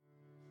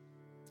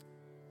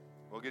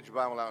Well, get your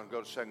Bible out and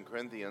go to 2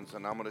 Corinthians,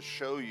 and I'm going to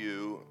show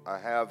you, I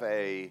have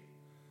a,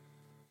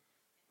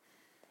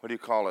 what do you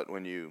call it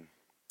when you,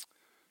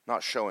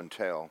 not show and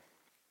tell.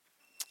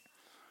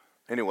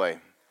 Anyway,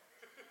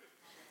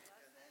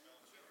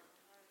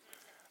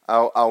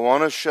 I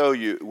want to show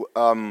you,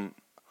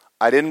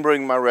 I didn't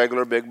bring my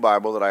regular big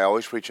Bible that I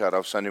always preach out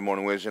of Sunday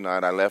morning, Wednesday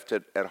night. I left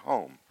it at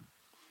home,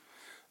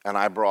 and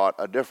I brought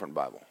a different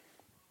Bible.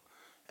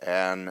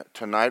 And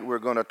tonight we're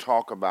going to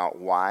talk about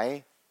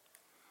why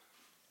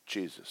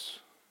Jesus.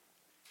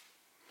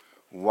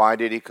 Why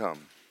did he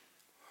come?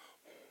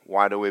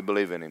 Why do we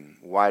believe in him?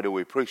 Why do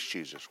we preach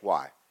Jesus?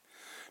 Why?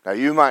 Now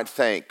you might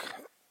think,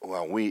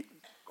 well, we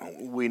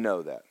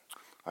know that.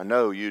 I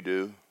know you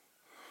do.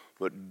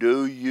 But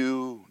do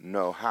you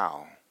know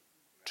how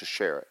to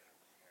share it?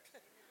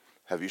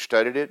 Have you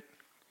studied it?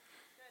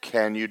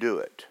 Can you do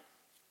it?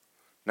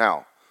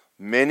 Now,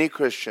 many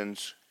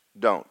Christians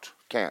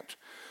can't.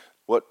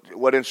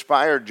 What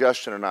inspired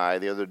Justin and I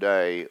the other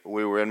day,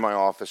 we were in my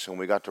office and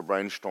we got to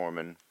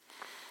brainstorming,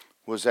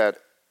 was that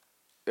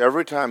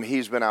every time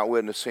he's been out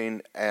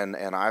witnessing and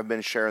I've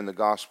been sharing the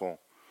gospel,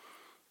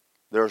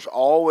 there's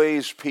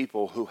always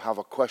people who have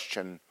a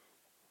question,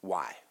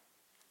 why?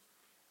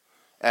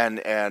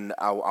 And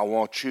I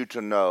want you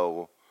to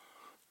know,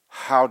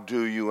 how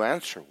do you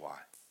answer why?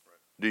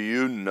 Do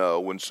you know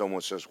when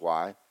someone says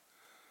why?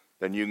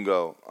 Then you can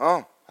go,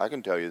 oh, I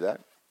can tell you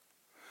that.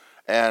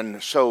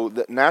 And so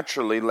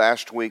naturally,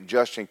 last week,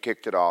 Justin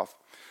kicked it off.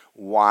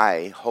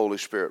 Why, Holy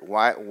Spirit?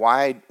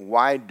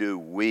 Why do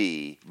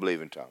we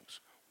believe in tongues?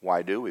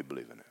 Why do we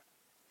believe in it?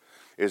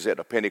 Is it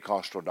a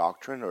Pentecostal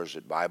doctrine or is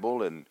it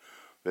Bible? And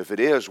if it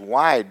is,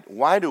 why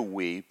do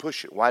we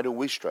push it? Why do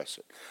we stress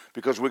it?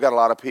 Because we got a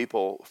lot of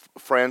people,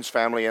 friends,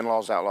 family,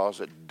 in-laws, outlaws,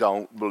 that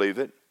don't believe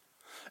it.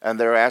 And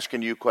they're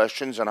asking you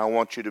questions, and I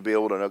want you to be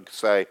able to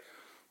say,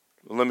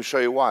 well, let me show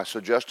you why. So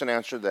Justin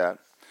answered that.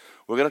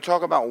 We're going to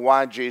talk about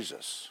why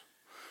Jesus.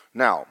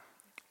 Now,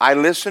 I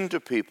listen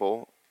to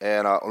people,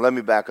 and let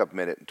me back up a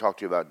minute and talk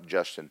to you about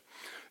Justin.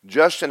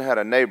 Justin had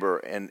a neighbor,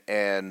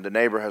 and the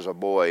neighbor has a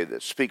boy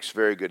that speaks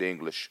very good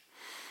English.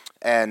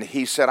 And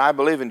he said, I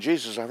believe in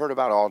Jesus. I've heard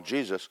about all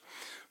Jesus.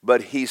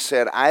 But he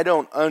said, I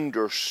don't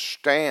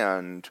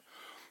understand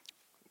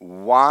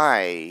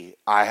why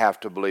I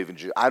have to believe in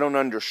Jesus. I don't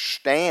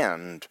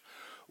understand,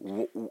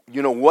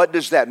 what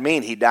does that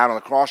mean? He died on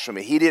the cross for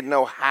me. He didn't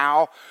know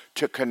how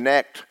to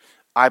connect,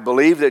 I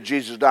believe that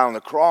Jesus died on the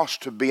cross,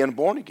 to being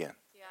born again.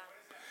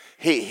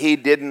 Yeah. He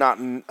did not,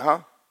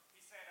 huh?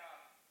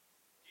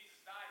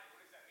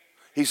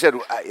 He said,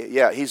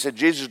 he said,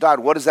 Jesus died,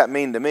 what does that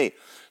mean to me?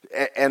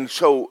 And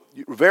so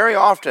very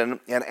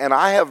often, and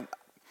I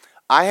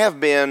have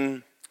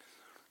been,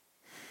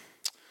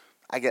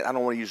 I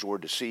don't want to use the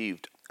word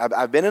deceived.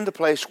 I've been in the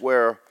place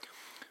where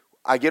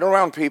I get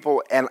around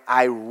people and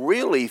I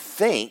really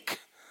think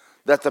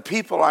that the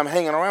people I'm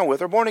hanging around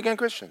with are born again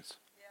Christians.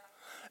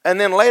 Yeah. And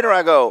then later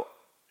I go,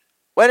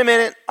 wait a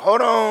minute,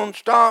 hold on,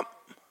 stop.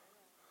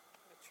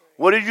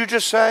 What did you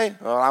just say?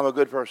 Well, I'm a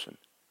good person.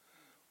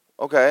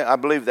 Okay, I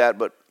believe that,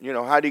 but,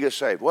 how do you get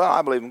saved? Well,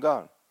 I believe in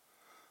God.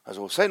 I said,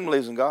 well, Satan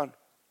believes in God.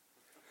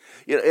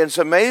 It's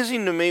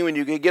amazing to me when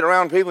you get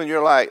around people and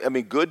you're like,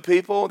 good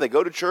people, they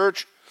go to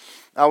church.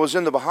 I was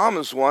in the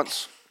Bahamas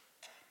once,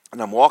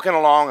 and I'm walking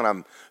along, and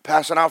I'm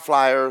passing out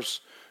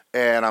flyers,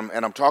 and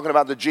I'm talking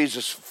about the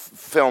Jesus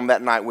film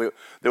that night.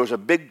 There was a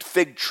big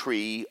fig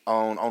tree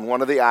on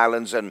one of the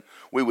islands, and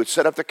we would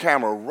set up the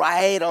camera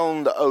right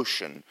on the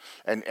ocean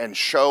and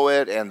show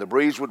it, and the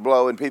breeze would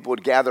blow, and people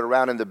would gather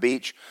around in the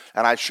beach,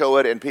 and I'd show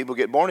it, and people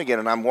get born again.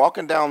 And I'm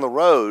walking down the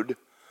road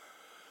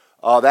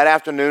that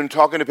afternoon,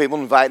 talking to people,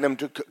 inviting them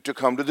to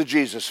come to the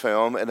Jesus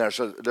film, and there's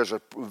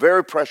a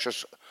very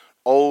precious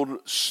old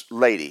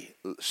lady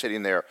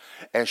sitting there,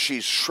 and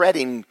she's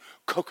shredding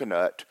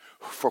coconut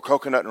for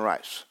coconut and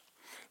rice.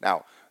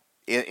 Now,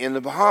 in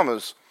the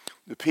Bahamas,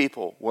 the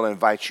people will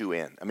invite you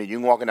in. You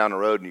can walk down the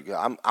road and you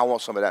go, I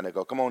want some of that, and they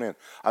go, come on in.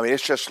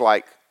 It's just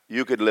like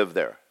you could live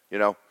there,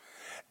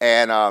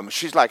 And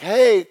she's like,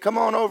 hey, come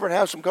on over and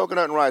have some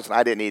coconut and rice. And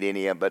I didn't eat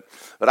any of it,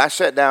 but I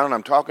sat down and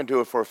I'm talking to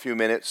her for a few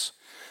minutes,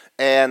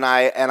 and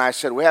I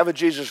said, we have a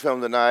Jesus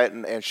film tonight,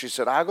 and she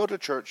said, I go to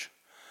church.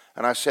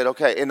 And I said,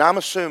 okay, and I'm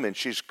assuming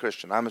she's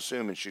Christian.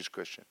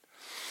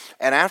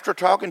 And after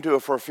talking to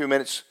her for a few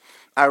minutes,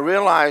 I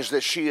realized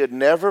that she had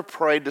never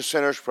prayed the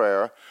sinner's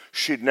prayer.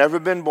 She'd never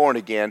been born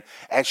again,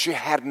 and she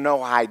had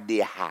no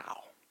idea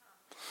how.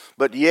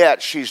 But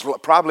yet, she's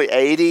probably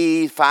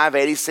 85,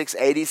 86,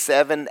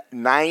 87,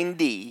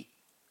 90.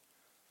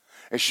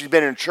 And she's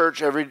been in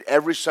church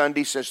every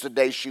Sunday since the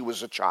day she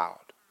was a child.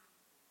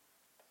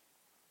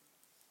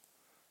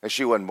 And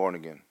she wasn't born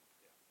again.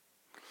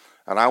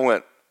 And I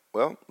went,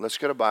 well, let's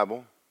get a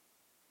Bible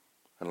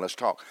and let's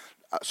talk.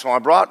 So I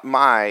brought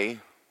my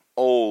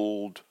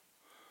old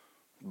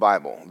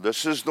Bible.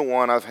 This is the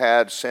one I've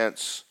had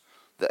since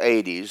the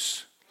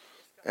 80s,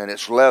 and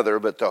it's leather,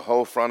 but the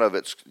whole front of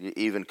it's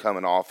even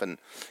coming off, and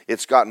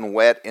it's gotten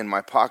wet in my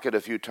pocket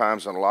a few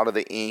times, and a lot of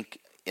the ink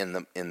in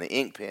the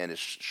ink pen is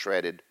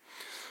shredded.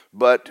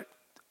 But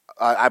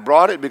I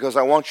brought it because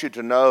I want you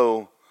to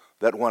know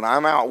that when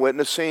I'm out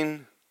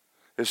witnessing,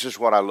 this is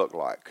what I look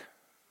like.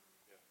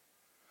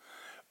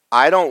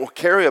 I don't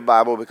carry a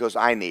Bible because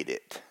I need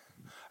it.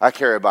 I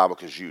carry a Bible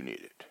because you need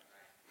it.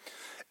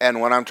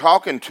 And when I'm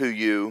talking to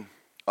you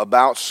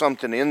about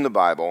something in the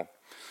Bible,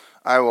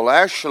 I will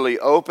actually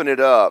open it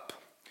up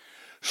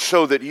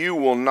so that you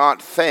will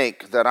not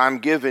think that I'm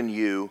giving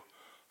you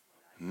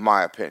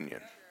my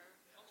opinion.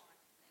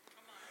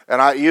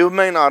 And you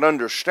may not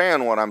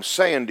understand what I'm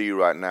saying to you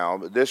right now,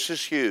 but this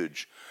is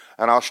huge.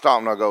 And I'll stop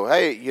and I'll go,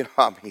 hey,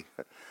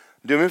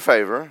 do me a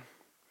favor.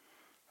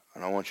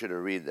 And I want you to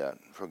read that.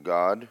 For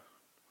God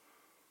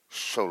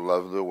so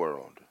loved the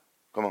world.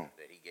 Come on.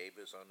 That he gave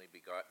his only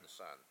begotten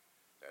Son,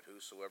 that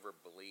whosoever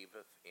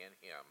believeth in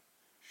him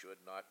should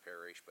not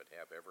perish but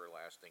have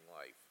everlasting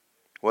life.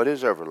 What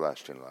is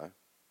everlasting life?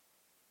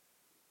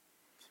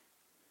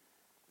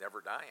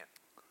 Never dying.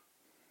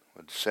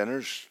 What,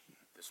 sinners?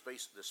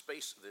 The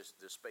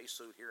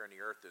spacesuit here on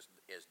the earth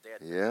is dead.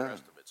 Yeah. The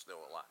rest of it's still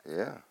alive.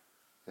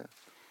 Yeah.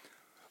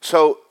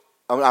 So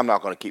I'm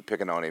not going to keep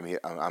picking on him.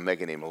 I'm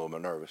making him a little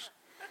bit nervous.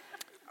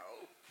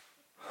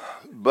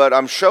 But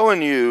I'm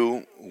showing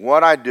you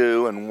what I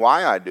do and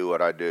why I do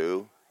what I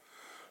do.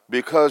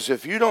 Because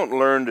if you don't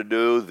learn to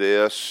do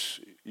this,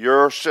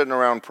 you're sitting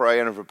around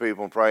praying for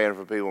people and praying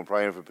for people and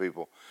praying for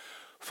people.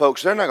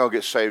 Folks, they're not going to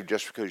get saved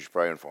just because you're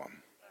praying for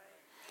them.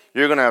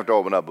 You're going to have to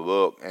open up a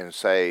book and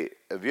say,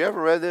 have you ever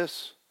read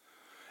this?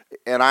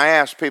 And I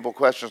ask people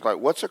questions like,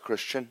 what's a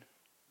Christian?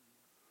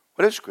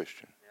 What is a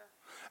Christian?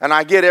 Yeah. And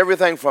I get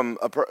everything from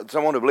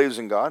someone who believes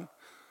in God.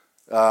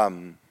 They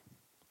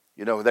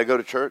go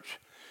to church.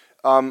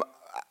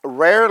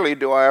 Rarely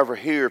do I ever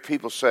hear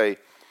people say,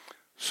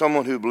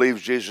 someone who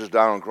believes Jesus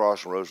died on the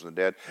cross and rose from the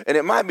dead. And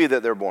it might be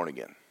that they're born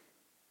again.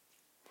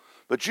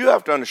 But you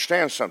have to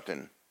understand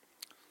something.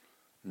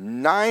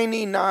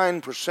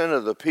 99%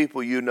 of the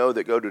people you know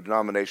that go to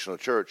denominational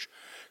church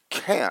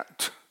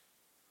can't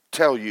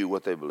tell you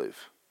what they believe.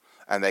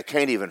 And they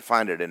can't even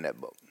find it in that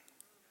book.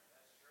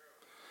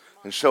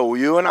 And so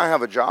you and I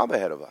have a job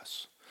ahead of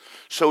us.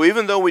 So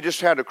even though we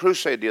just had a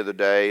crusade the other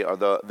day, or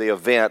the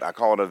event, I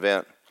call it an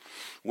event,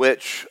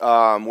 which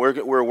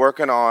we're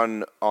working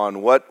on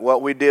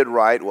what we did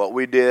right, what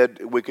we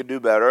could do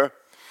better.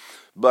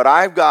 But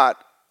I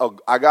got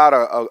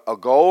a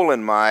goal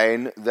in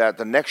mind that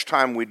the next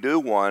time we do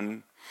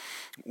one,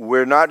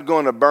 we're not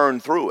going to burn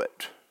through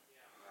it.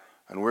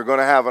 And we're going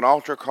to have an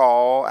altar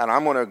call, and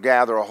I'm going to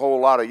gather a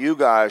whole lot of you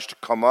guys to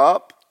come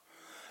up,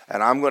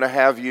 and I'm going to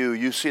have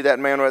you see that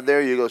man right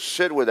there, you go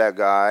sit with that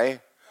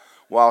guy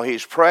while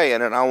he's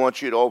praying, and I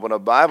want you to open a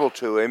Bible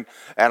to him.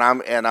 We're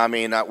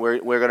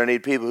going to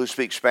need people who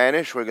speak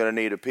Spanish. We're going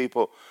to need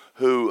people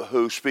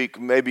who speak,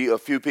 maybe a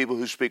few people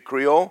who speak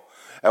Creole.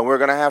 And we're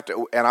going to have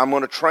to, and I'm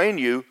going to train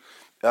you.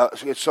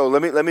 So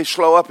let me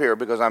slow up here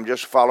because I'm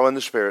just following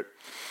the Spirit.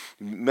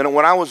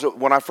 When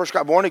I first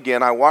got born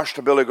again, I watched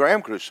a Billy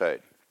Graham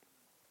crusade.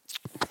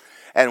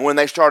 And when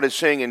they started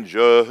singing,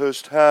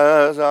 just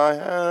as I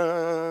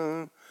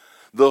am,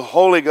 the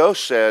Holy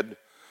Ghost said,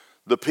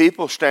 the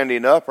people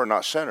standing up are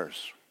not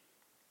sinners.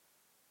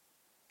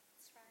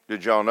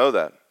 Did y'all know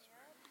that?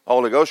 The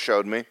Holy Ghost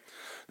showed me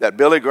that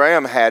Billy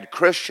Graham had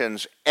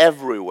Christians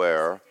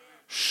everywhere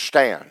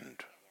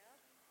stand.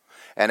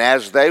 And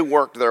as they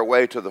worked their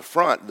way to the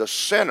front, the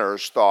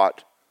sinners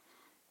thought,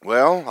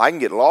 well, I can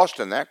get lost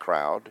in that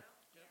crowd.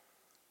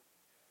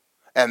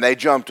 And they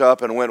jumped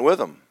up and went with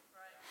them.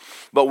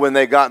 But when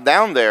they got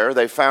down there,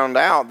 they found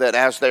out that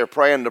as they're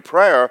praying the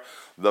prayer,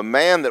 the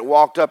man that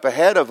walked up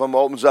ahead of them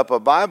opens up a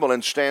Bible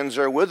and stands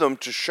there with them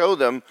to show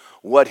them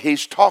what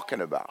he's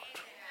talking about.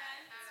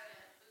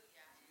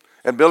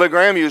 And Billy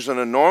Graham used an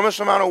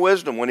enormous amount of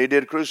wisdom when he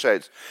did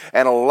crusades.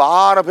 And a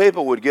lot of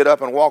people would get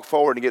up and walk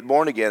forward and get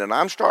born again. And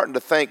I'm starting to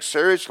think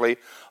seriously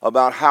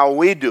about how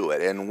we do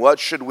it and what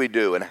should we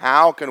do and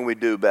how can we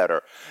do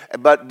better.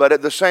 But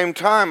at the same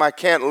time, I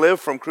can't live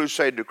from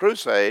crusade to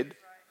crusade.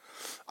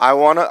 I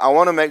want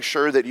to make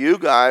sure that you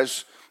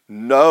guys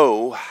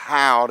know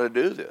how to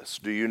do this.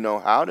 Do you know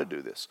how to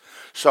do this?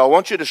 So I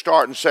want you to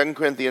start in 2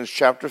 Corinthians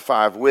chapter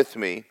 5 with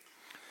me.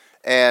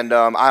 And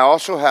I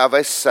also have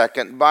a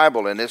second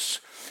Bible, and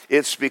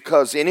it's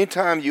because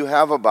anytime you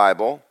have a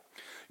Bible,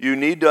 you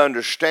need to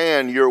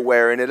understand you're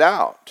wearing it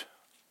out.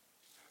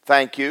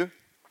 Thank you.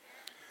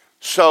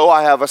 So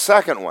I have a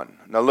second one.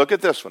 Now look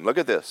at this one. Look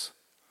at this.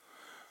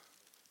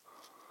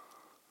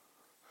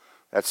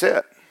 That's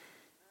it.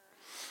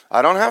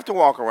 I don't have to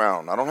walk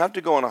around. I don't have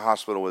to go in a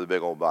hospital with a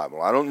big old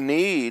Bible. I don't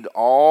need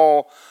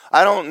to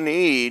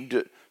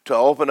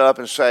open up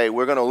and say,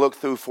 we're going to look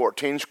through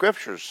 14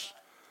 scriptures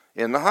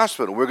in the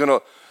hospital.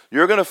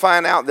 You're going to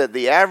find out that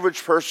the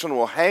average person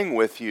will hang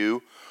with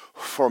you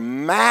for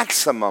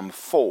maximum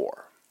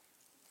 4.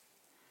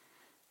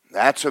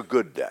 That's a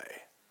good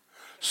day.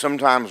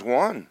 Sometimes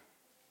 1.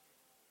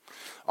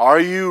 Are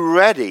you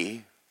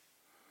ready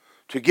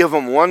to give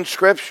them one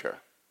scripture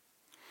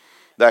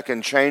that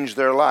can change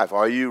their life?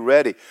 Are you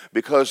ready?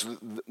 Because,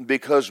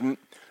 and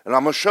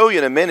I'm going to show you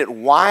in a minute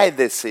why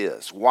this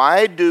is.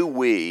 Why do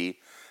we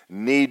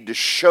need to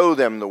show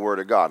them the Word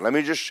of God. Let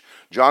me just,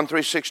 John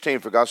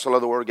 3:16, for God so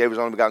loved the world, gave his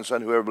only begotten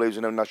Son, whoever believes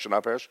in him shall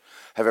not perish,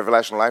 have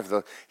everlasting life.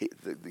 He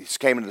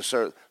came into the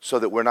earth so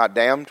that we're not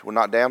damned. We're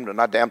not damned. We're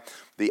not damned.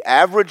 The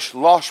average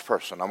lost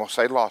person, I'm going to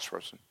say lost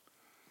person,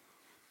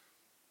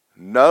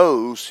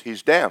 knows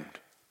he's damned.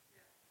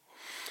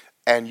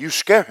 And you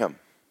scare him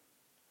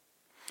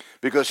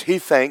because he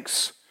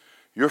thinks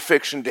you're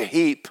fixing to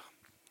heap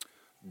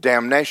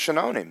damnation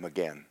on him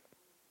again.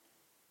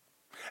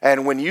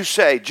 And when you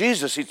say,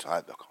 Jesus,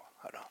 I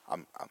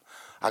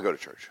go to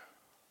church.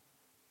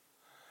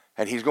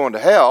 And he's going to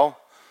hell,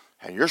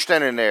 and you're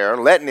standing there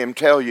letting him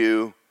tell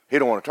you he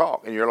don't want to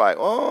talk. And you're like,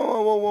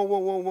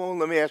 whoa,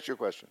 let me ask you a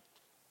question.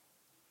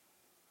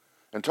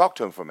 And talk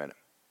to him for a minute.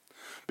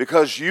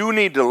 Because you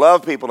need to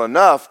love people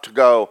enough to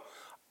go,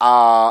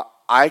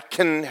 I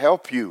can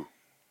help you.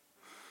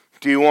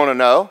 Do you want to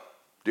know?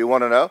 Do you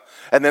want to know?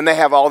 And then they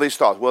have all these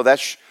thoughts. Well,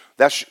 that's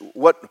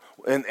what,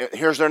 and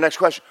here's their next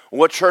question.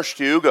 What church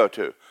do you go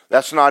to?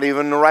 That's not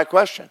even the right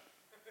question.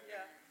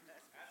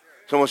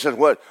 Someone says,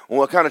 what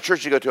kind of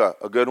church do you go to?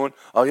 A good one?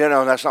 Oh,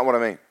 no, that's not what I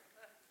mean.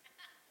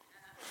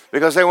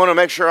 Because they want to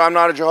make sure I'm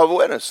not a Jehovah's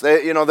Witness.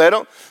 They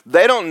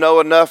don't know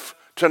enough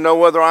to know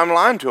whether I'm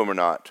lying to them or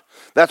not.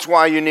 That's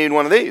why you need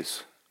one of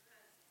these.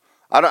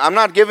 I'm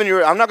not going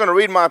to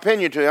read my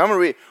opinion to you.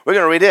 We're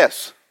going to read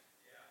this.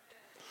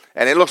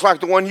 And it looks like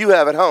the one you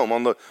have at home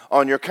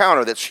on your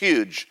counter that's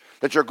huge,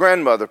 that your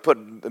grandmother put,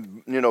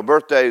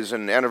 birthdays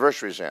and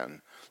anniversaries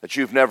in, that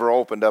you've never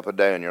opened up a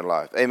day in your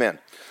life. Amen.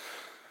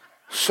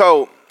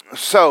 So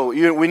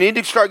we need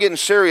to start getting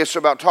serious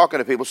about talking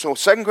to people. So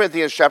 2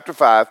 Corinthians chapter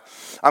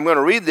 5, I'm going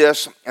to read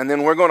this, and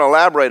then we're going to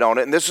elaborate on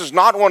it. And this is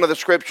not one of the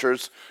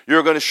scriptures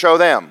you're going to show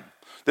them.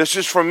 This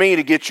is for me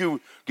to get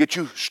you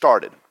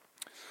started.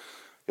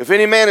 If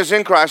any man is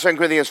in Christ, 2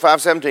 Corinthians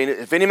 5:17,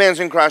 if any man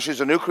is in Christ,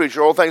 he's a new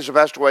creature. All things are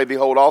passed away.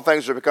 Behold, all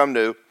things are become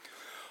new.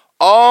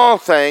 All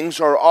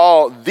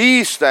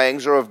these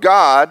things are of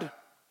God,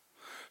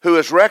 who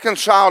has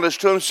reconciled us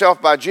to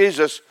himself by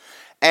Jesus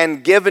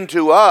and given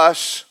to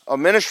us a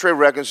ministry of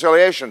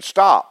reconciliation.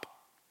 Stop.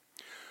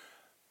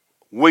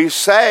 We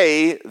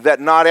say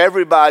that not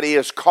everybody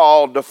is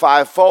called to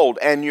fivefold,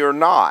 and you're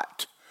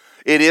not.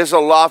 It is a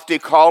lofty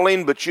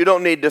calling, but you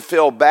don't need to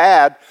feel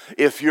bad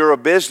if you're a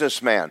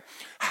businessman.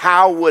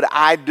 How would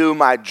I do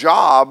my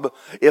job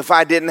if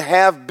I didn't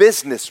have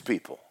business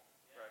people?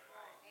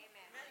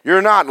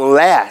 You're not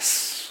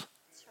less.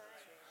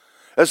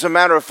 As a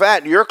matter of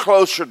fact, you're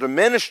closer to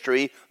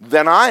ministry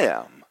than I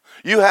am.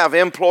 You have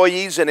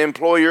employees and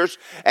employers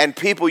and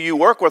people you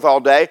work with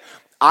all day.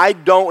 I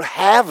don't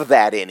have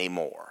that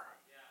anymore.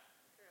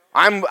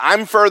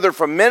 I'm further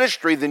from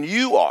ministry than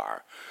you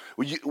are.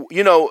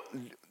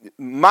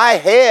 My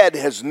head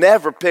has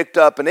never picked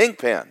up an ink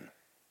pen.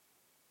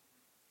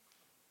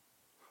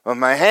 Well,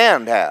 my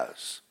hand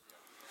has.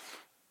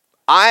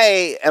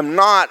 I am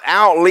not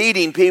out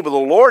leading people to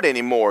the Lord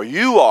anymore.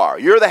 You are.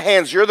 You're the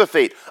hands, you're the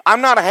feet. I'm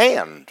not a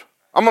hand.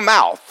 I'm a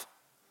mouth.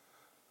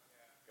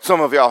 Some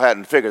of y'all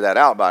hadn't figured that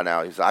out by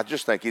now. I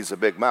just think he's a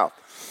big mouth.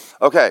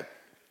 Okay.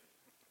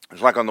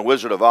 It's like on The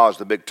Wizard of Oz,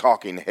 the big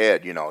talking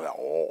head,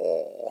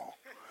 Oh.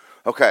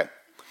 Okay.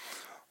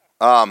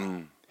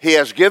 He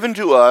has given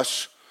to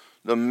us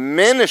the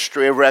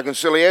ministry of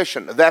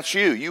reconciliation. That's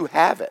you. You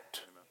have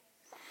it.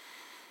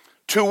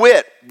 To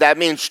wit, that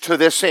means to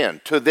this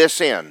end. To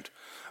this end.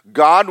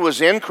 God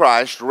was in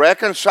Christ,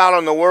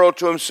 reconciling the world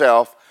to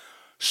himself,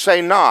 say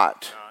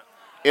not,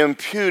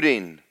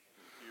 imputing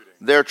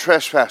their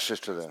trespasses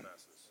to them.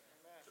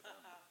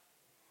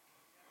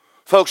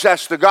 Folks,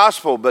 that's the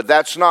gospel, but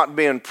that's not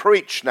being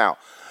preached now.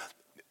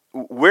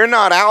 We're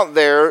not out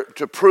there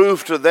to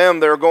prove to them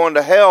they're going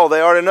to hell.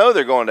 They already know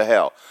they're going to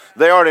hell.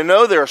 They already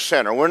know they're a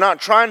sinner. We're not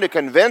trying to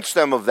convince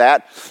them of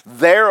that.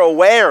 They're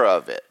aware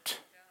of it.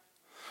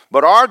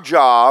 But our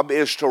job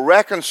is to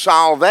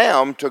reconcile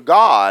them to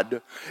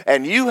God,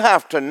 and you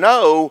have to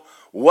know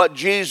what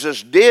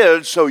Jesus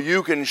did so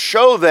you can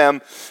show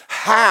them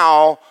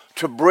how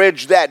to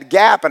bridge that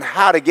gap and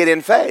how to get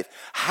in faith.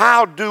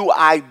 How do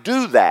I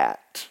do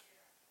that?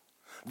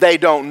 They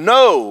don't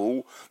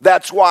know.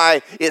 That's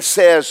why it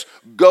says,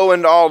 go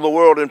into all the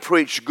world and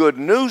preach good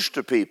news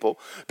to people,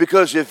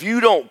 because if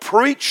you don't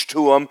preach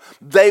to them,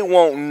 they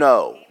won't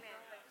know.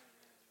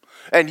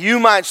 And you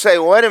might say,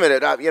 well, wait a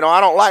minute, I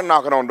don't like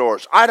knocking on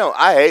doors.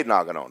 I hate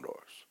knocking on doors.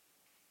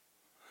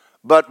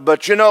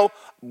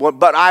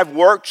 But I've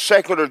worked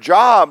secular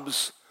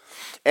jobs,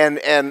 and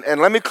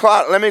let me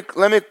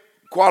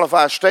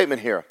qualify a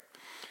statement here.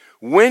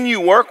 When you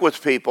work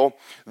with people,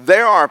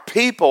 there are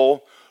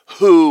people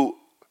who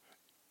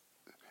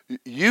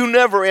you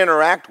never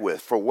interact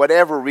with for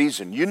whatever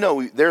reason.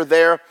 They're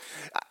there.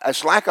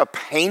 It's like a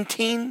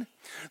painting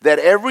that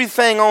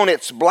everything on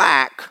it's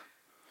black,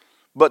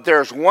 but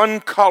there's one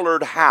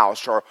colored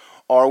house or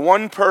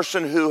one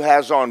person who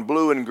has on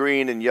blue and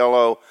green and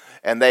yellow,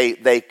 and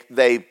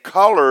they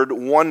colored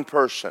one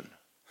person.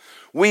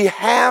 We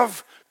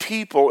have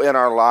people in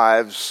our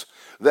lives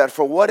that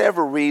for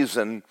whatever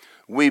reason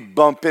we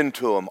bump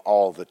into them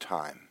all the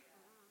time.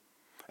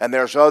 And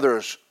there's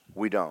others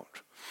we don't.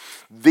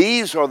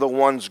 These are the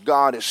ones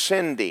God is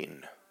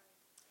sending.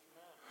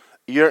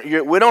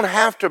 We don't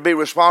have to be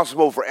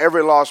responsible for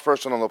every lost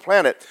person on the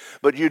planet,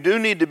 but you do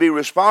need to be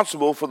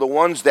responsible for the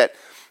ones that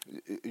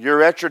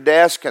you're at your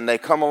desk and they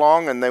come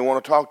along and they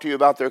want to talk to you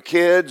about their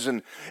kids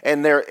and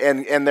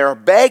they're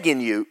begging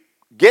you,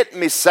 get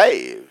me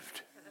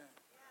saved.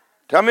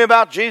 Tell me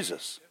about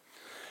Jesus.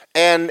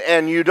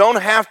 And you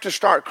don't have to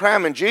start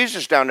cramming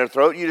Jesus down their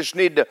throat. You just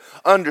need to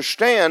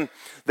understand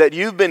that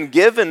you've been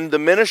given the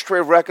ministry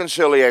of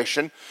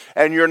reconciliation,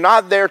 and you're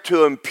not there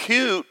to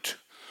impute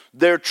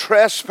their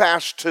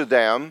trespass to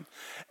them.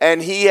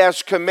 And he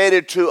has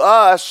committed to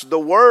us the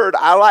word,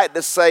 I like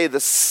to say the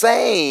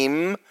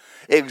same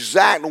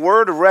exact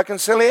word of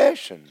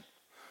reconciliation.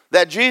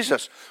 That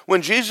Jesus,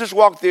 when Jesus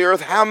walked the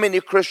earth, how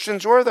many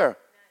Christians were there?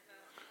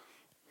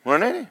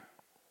 Weren't any?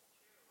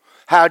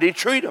 How did he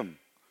treat them?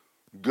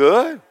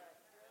 Good.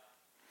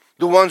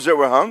 The ones that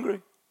were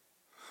hungry.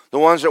 The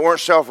ones that weren't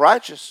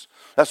self-righteous.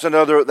 That's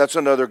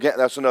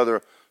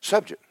another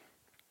subject.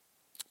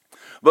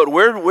 But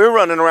we're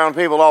running around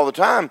people all the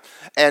time,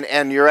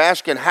 and you're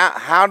asking,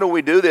 how do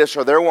we do this?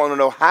 Or they're wanting to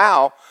know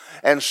how.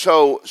 And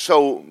so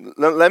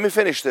let me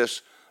finish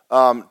this.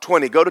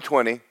 20, go to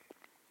 20.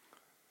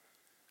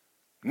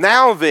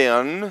 Now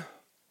then,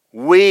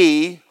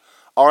 we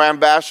are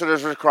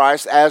ambassadors of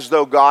Christ, as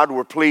though God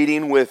were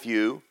pleading with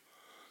you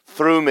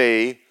through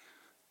me.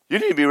 You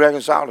need to be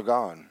reconciled to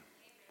God.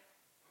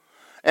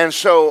 And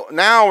so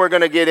now we're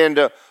going to get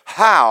into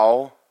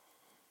how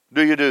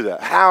do you do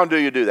that? How do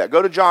you do that?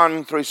 Go to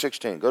John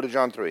 3:16. Go to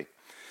John 3.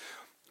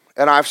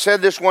 And I've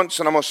said this once,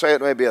 and I'm going to say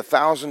it maybe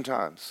 1,000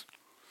 times.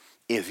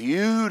 If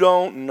you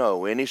don't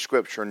know any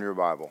scripture in your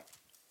Bible,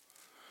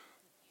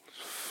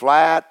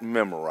 flat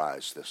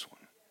memorize this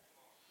one.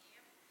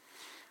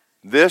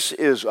 This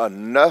is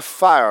enough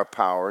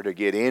firepower to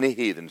get any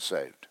heathen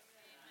saved.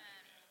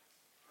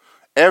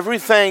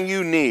 Everything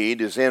you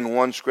need is in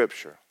one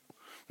scripture.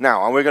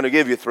 Now, we're going to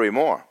give you 3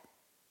 more.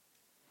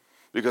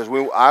 Because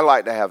I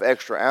like to have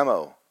extra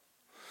ammo.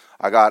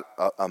 I got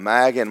a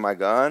mag in my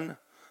gun,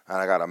 and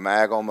I got a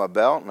mag on my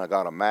belt, and I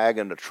got a mag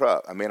in the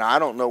truck. I mean, I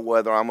don't know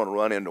whether I'm going to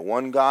run into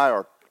one guy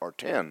or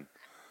 10.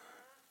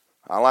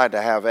 I like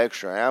to have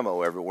extra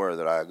ammo everywhere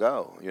that I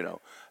go, you know.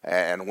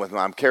 And when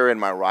I'm carrying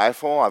my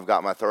rifle, I've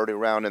got my 30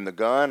 round in the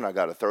gun. I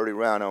got a 30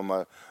 round on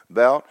my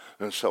belt.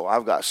 And so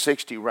I've got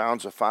 60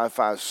 rounds of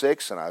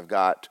 5.56, and I've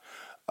got,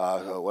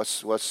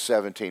 what's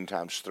 17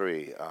 times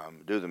 3?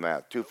 Do the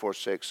math. 2, 4,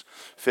 6,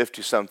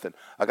 50 something.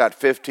 I got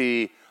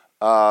 50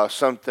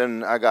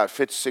 something. I got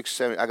 56,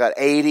 70. I got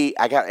 80.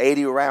 I got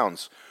 80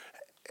 rounds.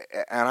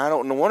 And I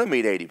don't want to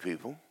meet 80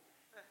 people.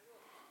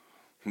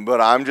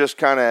 But I'm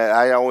just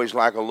I always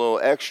like a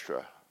little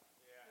extra.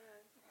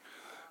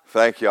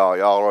 Thank y'all.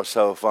 Y'all are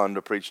so fun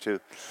to preach to.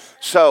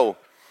 So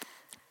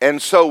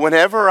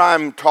whenever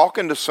I'm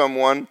talking to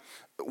someone,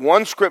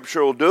 one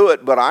scripture will do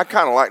it, but I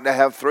kind of like to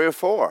have 3 or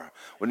 4.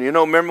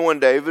 Remember when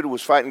David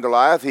was fighting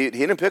Goliath? He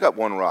didn't pick up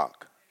one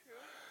rock.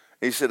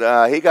 He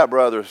said, he got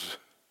brothers.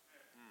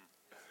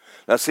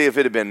 Now see, if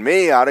it had been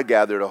me, I'd have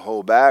gathered a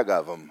whole bag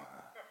of them.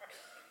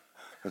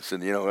 I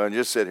said,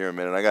 just sit here a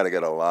minute. I got to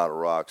get a lot of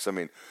rocks. I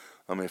mean,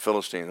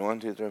 Philistine, 1,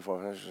 2, 3,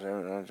 4, 5, 6,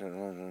 7, 8,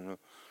 9,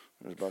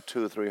 there's about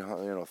 2 or 3,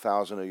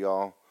 1,000 of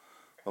y'all.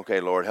 Okay,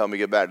 Lord, help me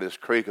get back to this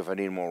creek if I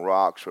need more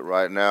rocks. But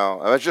right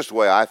now, that's just the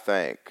way I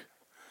think.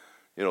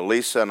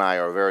 Lisa and I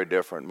are very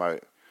different.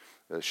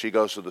 She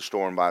goes to the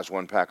store and buys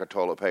 1 pack of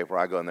toilet paper.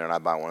 I go in there and I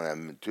buy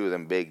 2 of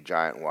them big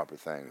giant whopper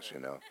things.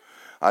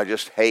 I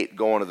just hate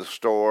going to the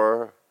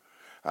store,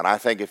 and I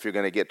think if you're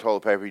going to get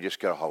toilet paper, you just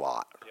get a whole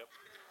lot. Yep.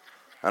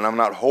 And I'm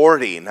not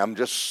hoarding. I'm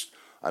just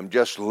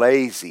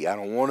lazy. I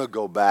don't want to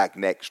go back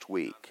next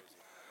week.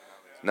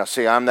 Now,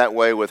 see, I'm that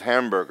way with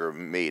hamburger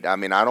meat. I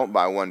mean, I don't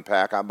buy 1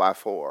 pack. I buy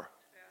 4.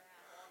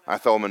 I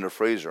throw them in the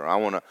freezer. I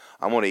want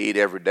to eat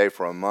every day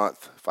for a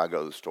month if I go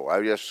to the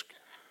store. It's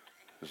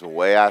the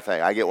way I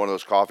think. I get one of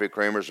those coffee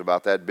creamers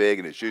about that big,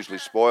 and it's usually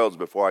spoiled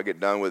before I get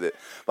done with it.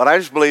 But I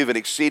just believe in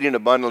exceeding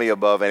abundantly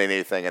above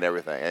anything and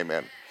everything.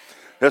 Amen.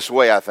 That's the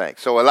way I think.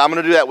 So I'm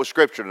going to do that with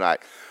Scripture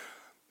tonight.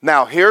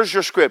 Now, here's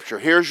your Scripture.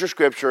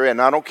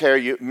 And I don't care.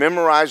 You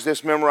memorize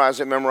this, memorize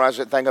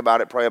it, think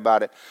about it, pray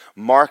about it.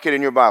 Mark it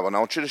in your Bible. And I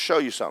want you to show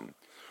you something.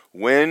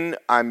 When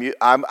I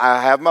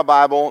have my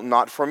Bible,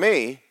 not for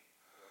me,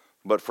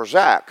 but for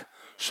Zach,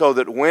 so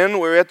that when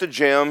we're at the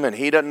gym and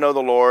he doesn't know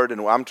the Lord,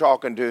 and I'm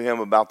talking to him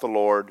about the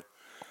Lord,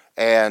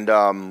 and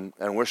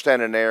we're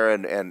standing there,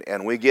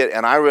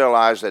 and I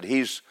realize that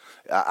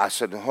I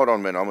said, hold on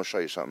a minute, I'm going to show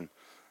you something.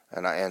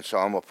 And so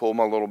I'm going to pull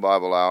my little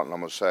Bible out, and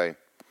I'm going to say,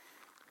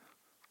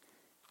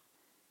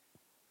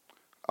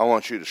 I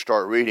want you to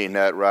start reading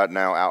that right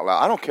now out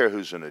loud. I don't care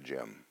who's in the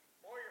gym.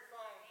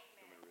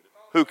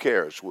 Who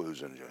cares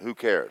who's in the gym? Who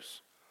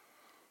cares?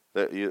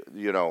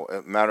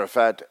 Matter of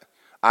fact,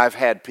 I've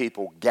had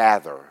people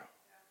gather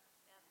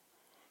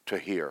to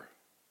hear.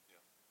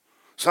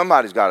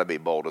 Somebody's got to be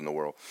bold in the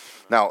world.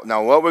 Now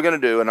what we're going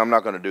to do, and I'm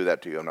not going to do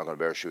that to you. I'm not going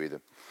to embarrass you either.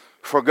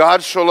 For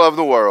God so loved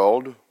the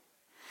world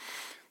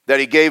that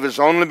he gave his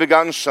only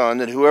begotten Son,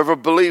 that whoever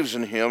believes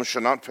in him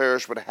shall not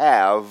perish but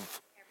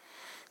have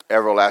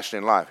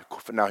everlasting life.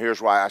 Now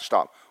here's why I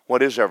stop.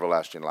 What is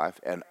everlasting life?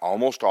 And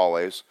almost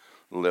always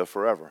live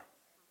forever.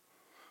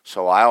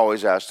 So I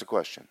always ask the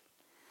question,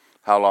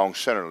 how long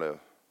sinner live?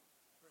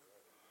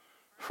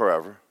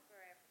 Forever.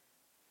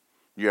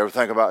 You ever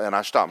think about, and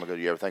I stop and go,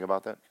 you ever think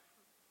about that?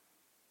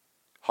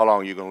 How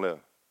long are you going to live?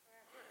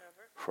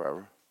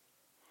 Forever.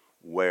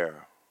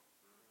 Where?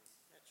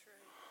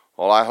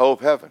 Well, I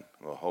hope heaven.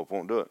 Well, hope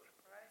won't do it.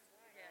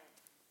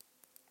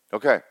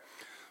 Okay.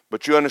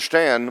 But you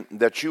understand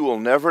that you will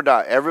never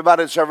die.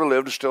 Everybody that's ever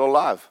lived is still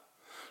alive.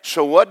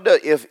 So what do,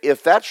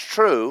 if that's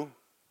true,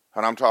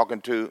 and I'm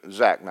talking to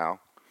Zach now,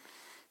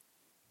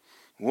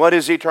 what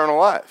is eternal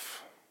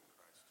life?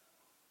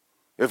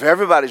 If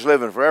everybody's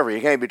living forever, you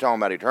can't be talking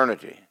about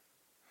eternity.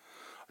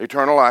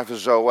 Eternal life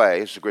is Zoe.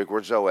 It's the Greek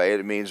word Zoe.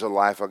 It means the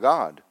life of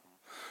God.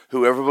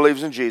 Whoever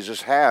believes in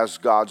Jesus has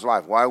God's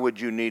life. Why would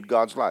you need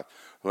God's life?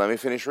 Let me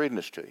finish reading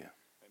this to you.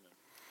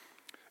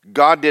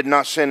 God did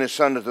not send his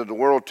Son into the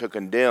world to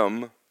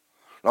condemn.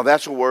 Now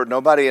that's a word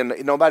nobody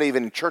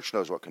even in church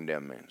knows what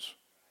condemn means.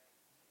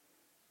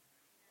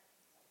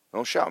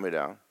 Don't shout me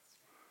down.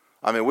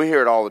 I mean, we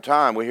hear it all the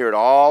time. We hear it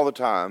all the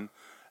time.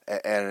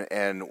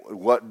 And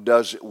what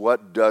does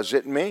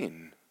it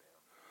mean?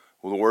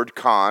 Well, the word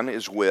con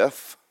is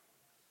with.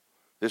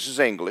 This is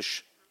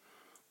English.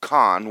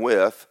 Con,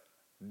 with,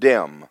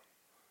 dem.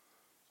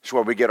 That's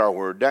where we get our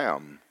word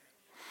damn.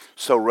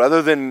 So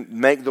rather than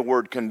make the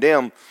word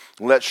condemn,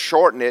 let's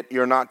shorten it.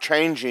 You're not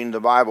changing the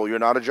Bible. You're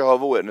not a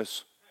Jehovah's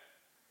Witness.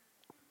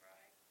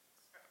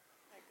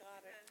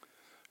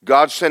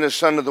 God sent his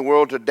Son to the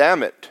world to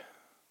damn it.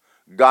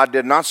 God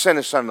did not send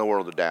his Son to the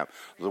world to damn.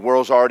 The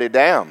world's already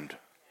damned.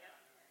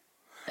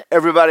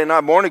 Everybody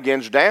not born again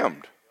is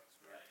damned.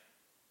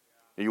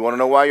 You want to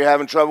know why you're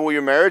having trouble with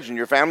your marriage and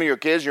your family, your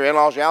kids, your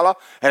in-laws, your outlaw?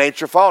 It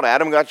ain't your fault.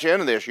 Adam got you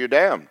into this. You're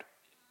damned.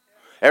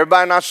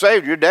 Everybody not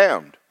saved, you're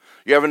damned.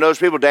 You ever notice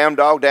people, damn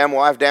dog, damn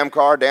wife, damn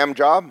car, damn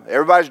job?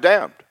 Everybody's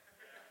damned.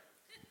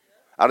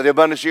 Out of the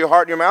abundance of your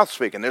heart and your mouth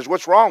speaking. There's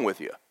what's wrong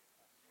with you.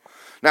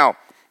 Now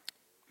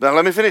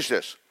let me finish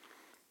this.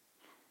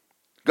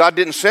 God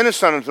didn't send his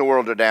Son into the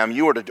world to damn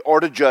you or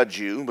to judge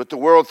you, but the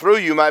world through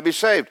you might be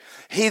saved.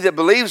 He that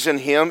believes in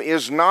him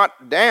is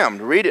not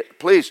damned. Read it,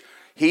 please.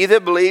 He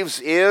that believes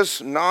is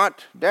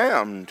not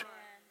damned.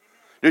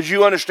 Did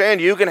you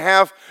understand? You can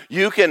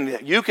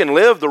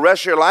live the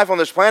rest of your life on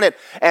this planet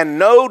and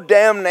no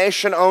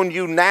damnation on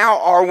you now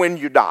or when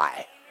you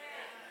die.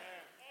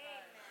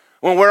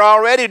 When we're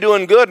already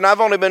doing good, and I've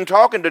only been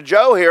talking to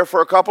Joe here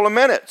for a couple of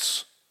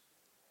minutes.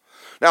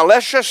 Now,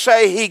 let's just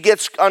say he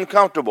gets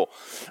uncomfortable.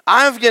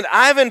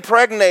 I've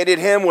impregnated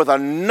him with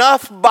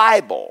enough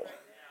Bible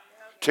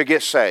to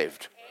get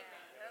saved.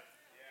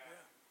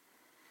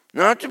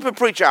 Not to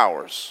preach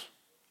hours.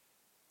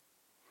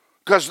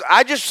 Because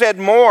I just said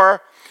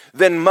more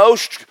than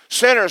most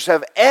sinners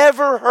have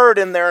ever heard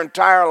in their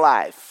entire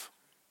life.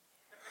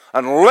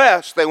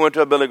 Unless they went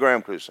to a Billy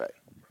Graham crusade.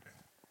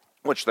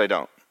 Which they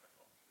don't.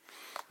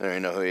 They don't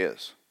even know who he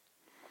is.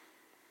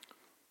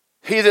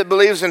 He that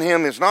believes in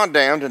him is not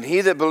damned, and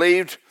he that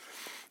believes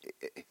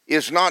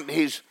not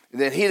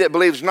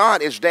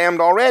is damned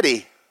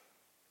already.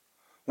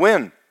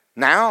 When?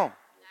 Now.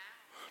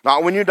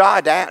 Not when you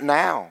die,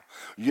 now.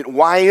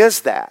 Why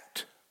is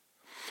that?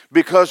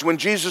 Because when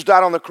Jesus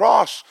died on the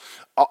cross,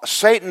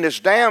 Satan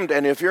is damned,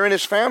 and if you're in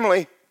his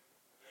family,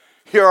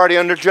 you're already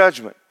under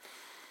judgment.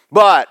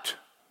 But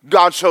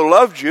God so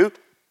loved you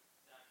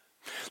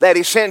that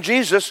he sent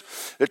Jesus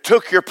that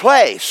took your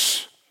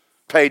place,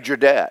 paid your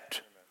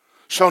debt.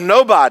 So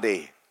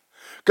nobody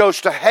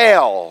goes to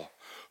hell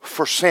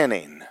for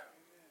sinning.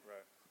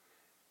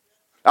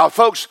 Now,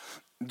 folks,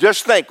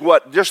 just think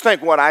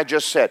what I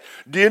just said.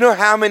 Do you know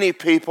how many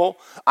people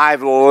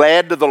I've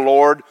led to the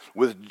Lord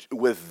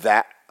with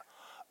that?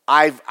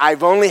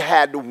 I've only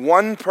had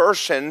one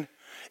person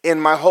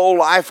in my whole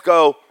life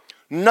go,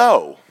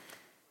 no.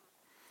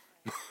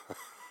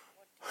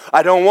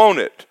 I don't want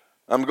it.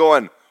 I'm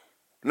going,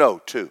 no,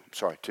 two.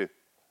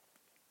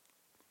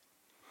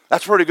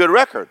 That's a pretty good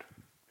record.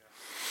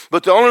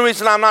 But the only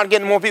reason I'm not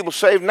getting more people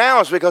saved now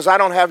is because I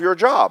don't have your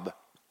job.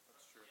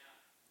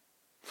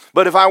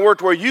 But if I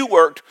worked where you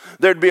worked,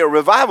 there'd be a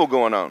revival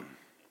going on.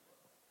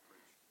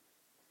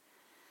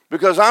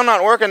 Because I'm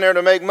not working there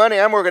to make money.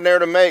 I'm working there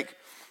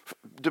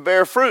to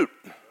bear fruit.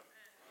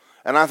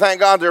 And I thank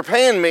God they're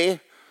paying me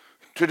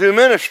to do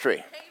ministry.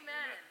 Amen.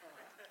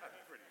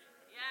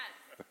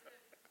 Yes.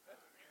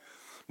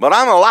 But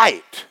I'm a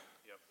light.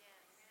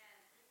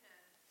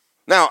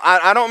 Now,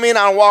 I don't mean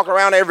I'll walk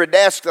around every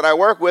desk that I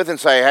work with and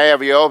say, hey,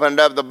 have you opened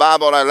up the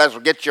Bible? Let's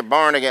get you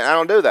born again. I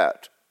don't do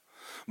that.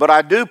 But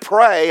I do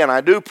pray, and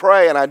I do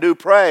pray, and I do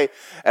pray.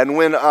 And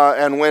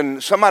when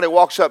somebody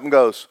walks up and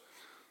goes,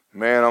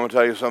 man, I'm going to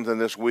tell you something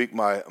this week.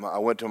 I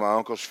went to my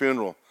uncle's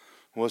funeral.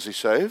 Was he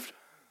saved?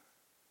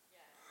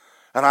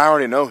 And I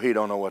already know he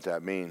don't know what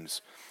that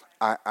means.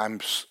 I'm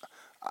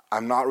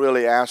not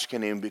really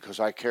asking him because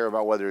I care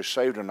about whether he's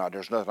saved or not.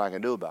 There's nothing I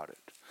can do about it.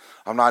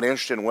 I'm not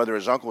interested in whether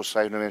his uncle's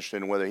saved. I'm interested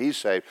in whether he's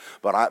saved.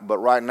 But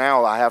right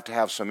now I have to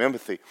have some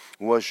empathy.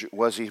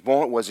 Was he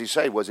born? Was he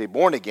saved? Was he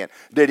born again?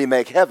 Did he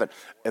make heaven?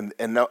 And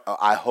no,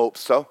 I hope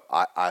so.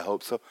 I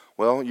hope so.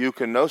 Well, you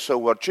can know so.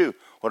 What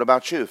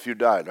about you? If you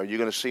died, are you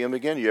going to see him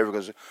again? You ever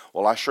going to say,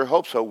 well, I sure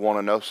hope so. Want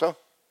to know so?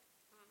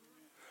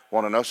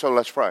 Want to know so?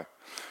 Let's pray.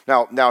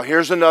 Now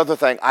here's another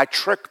thing. I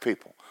trick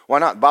people. Why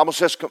not? The Bible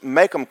says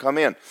make them come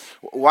in.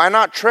 Why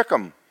not trick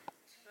them?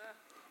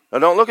 Now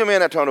don't look at me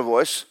in that tone of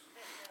voice.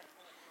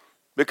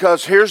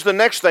 Because here's the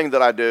next thing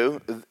that I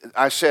do.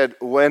 I said,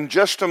 well, in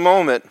just a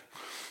moment,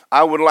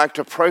 I would like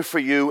to pray for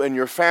you and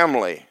your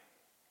family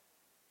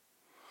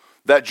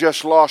that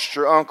just lost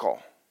your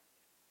uncle.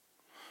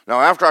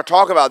 Now, after I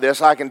talk about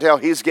this, I can tell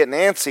he's getting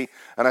antsy.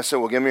 And I said,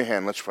 well, give me your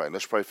hand. Let's pray.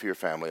 Let's pray for your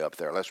family up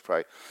there. Let's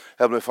pray.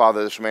 Heavenly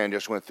Father, this man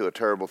just went through a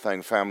terrible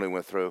thing. Family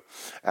went through.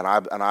 And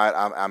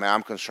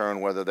I'm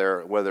concerned whether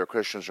they're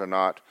Christians or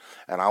not.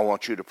 And I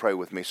want you to pray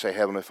with me. Say,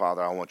 Heavenly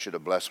Father, I want you to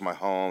bless my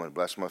home and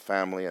bless my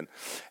family. And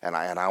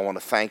I want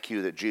to thank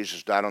you that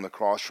Jesus died on the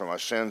cross for my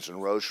sins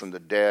and rose from the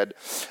dead.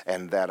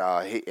 And that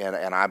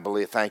I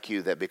believe, thank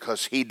you that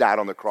because he died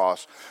on the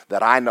cross,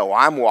 that I know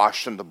I'm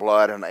washed in the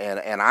blood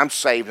and I'm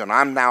saved and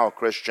I'm now a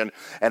Christian.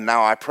 And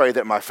now I pray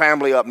that my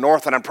family up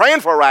north that I'm praying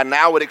for right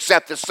now would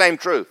accept this same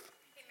truth.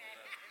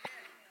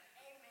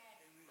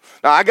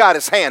 Now, I got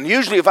his hand.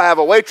 Usually if I have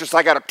a waitress,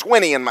 I got a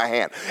 20 in my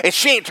hand. And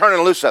she ain't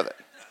turning loose of it.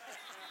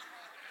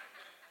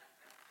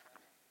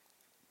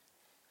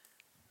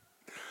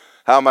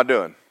 How am I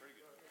doing?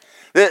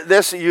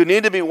 This, you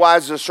need to be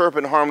wise as a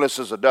serpent, harmless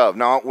as a dove.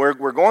 Now, we're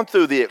going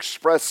through the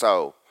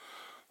espresso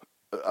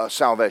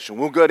salvation.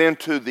 We'll get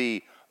into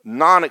the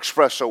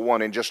non-espresso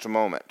one in just a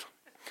moment.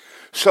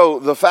 So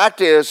the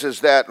fact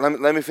is that,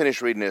 let me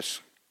finish reading this.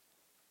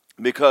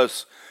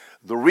 Because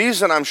the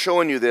reason I'm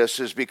showing you this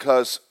is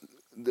because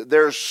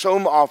there's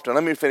so often,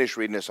 let me finish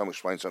reading this, I'm going to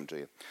explain something to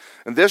you.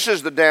 And this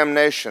is the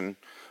damnation.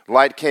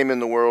 Light came in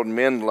the world,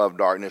 men love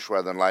darkness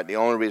rather than light. The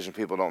only reason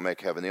people don't make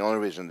heaven, the only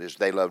reason is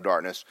they love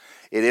darkness.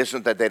 It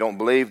isn't that they don't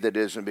believe, that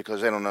isn't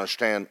because they don't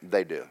understand,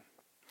 they do.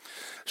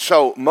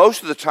 So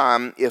most of the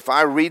time, if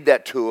I read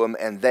that to them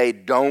and they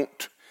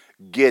don't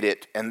get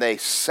it and they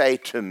say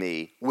to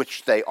me,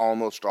 which they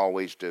almost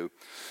always do,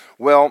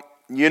 well,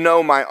 you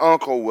know, my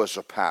uncle was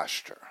a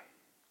pastor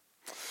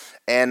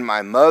and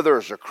my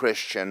mother's a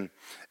Christian,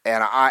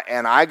 and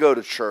I go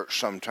to church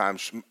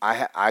sometimes.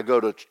 I go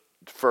to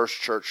First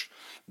Church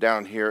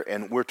down here,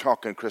 and we're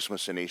talking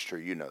Christmas and Easter.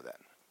 You know that.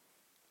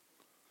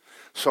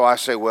 So I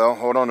say, well,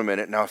 hold on a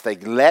minute. Now, if they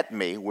let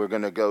me, we're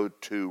going to go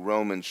to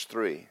Romans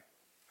 3.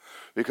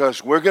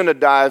 Because we're going to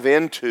dive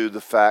into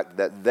the fact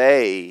that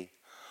they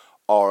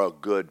are a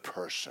good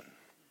person.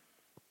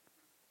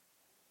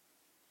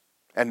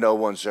 And no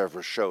one's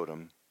ever showed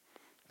them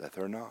that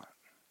they're not.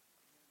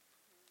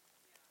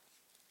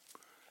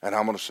 And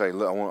I'm going to say, I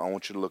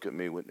want you to look at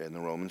me in the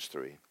Romans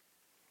 3.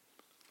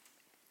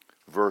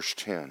 Verse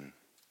 10.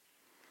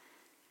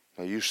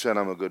 Now you said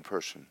I'm a good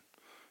person.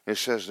 It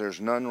says there's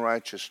none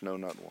righteous, no,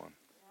 not one.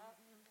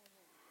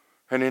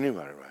 And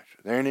anybody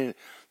righteous.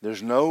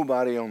 There's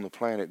nobody on the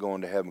planet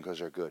going to heaven because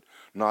they're good.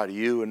 Not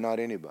you and not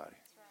anybody.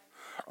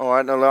 All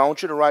right, now I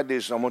want you to write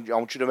these. I want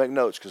you to make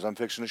notes because I'm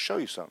fixing to show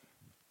you something.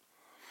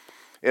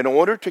 In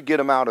order to get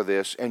them out of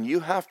this, and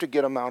you have to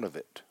get them out of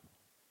it,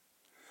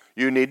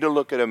 you need to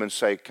look at them and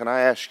say, can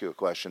I ask you a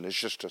question? It's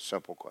just a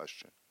simple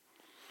question.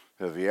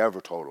 Have you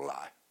ever told a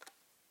lie?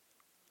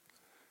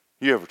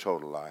 You ever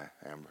told a lie,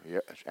 Amber?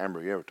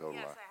 Amber, you ever told a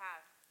lie? Yes,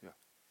 I have.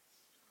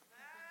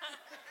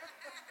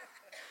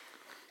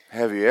 Yeah.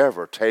 Have you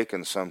ever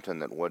taken something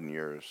that wasn't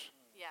yours?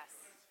 Yes.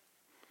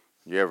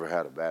 You ever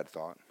had a bad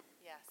thought?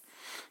 Yes.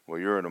 Well,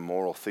 you're an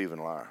immoral,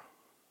 thieving liar.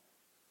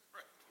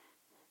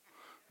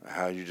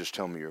 How you just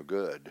tell me you're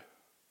good?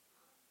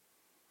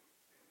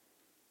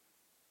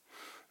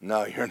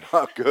 No, you're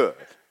not good.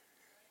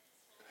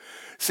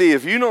 See,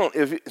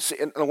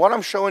 what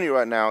I'm showing you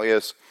right now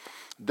is,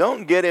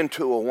 don't get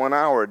into a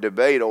 1-hour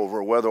debate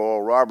over whether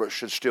Oral Roberts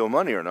should steal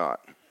money or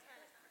not.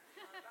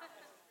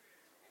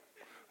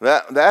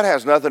 That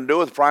has nothing to do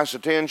with the price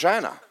of tea in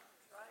China.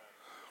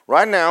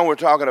 Right now, we're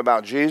talking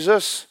about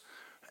Jesus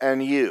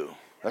and you.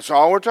 That's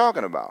all we're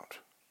talking about.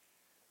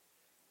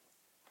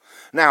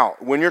 Now,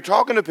 when you're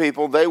talking to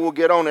people, they will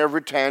get on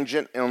every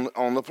tangent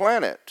on the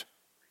planet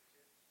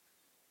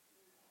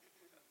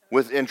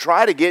and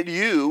try to get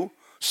you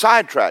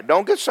sidetracked.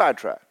 Don't get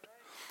sidetracked.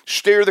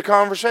 Steer the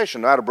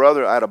conversation. I had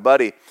a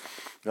buddy,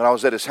 and I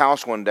was at his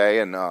house one day,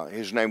 and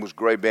his name was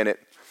Gray Bennett,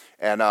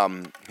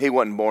 and he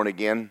wasn't born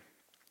again,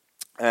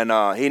 and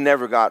he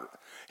never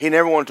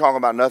wanted to talk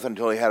about nothing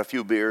until he had a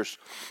few beers,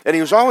 and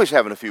he was always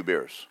having a few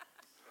beers.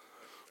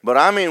 But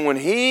I mean, when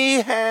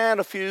he had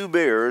a few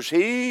beers,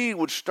 he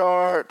would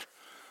start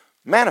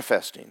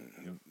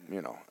manifesting.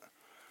 You know,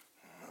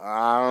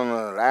 I'm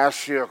going to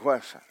ask you a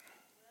question.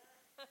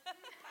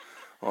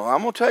 Well,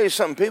 I'm going to tell you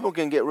something. People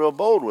can get real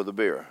bold with a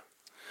beer.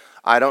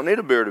 I don't need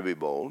a beer to be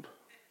bold.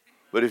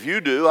 But if you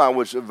do, I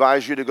would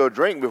advise you to go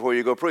drink before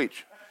you go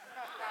preach.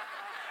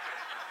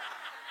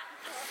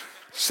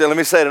 So let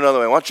me say it another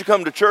way. Why don't you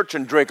come to church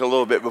and drink a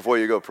little bit before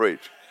you go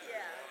preach?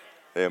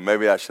 Yeah,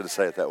 maybe I should have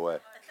said it that way.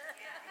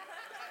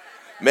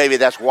 Maybe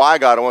that's why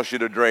God wants you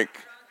to drink.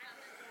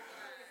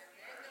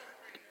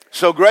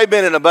 So Gray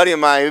Ben and a buddy of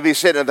mine, he'd be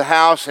sitting at the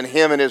house, and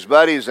him and his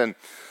buddies, and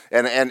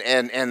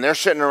they're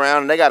sitting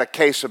around, and they got a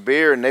case of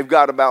beer, and they've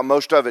got about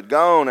most of it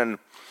gone, and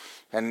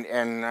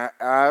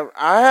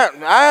I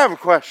have a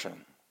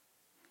question.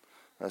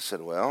 I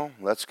said, well,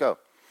 let's go.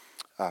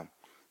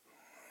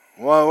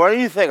 Well, what do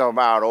you think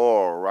about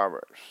Oral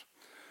Roberts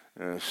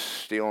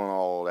stealing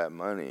all that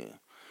money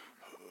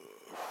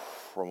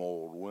from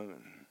old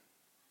women?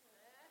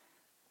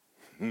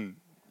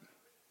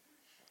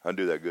 I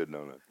do that good,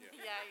 don't I?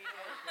 Yeah,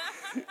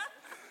 you do.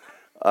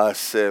 I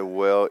said,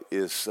 well,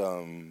 is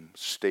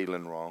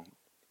stealing wrong?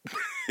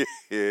 Yeah,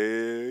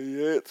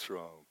 it's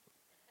wrong.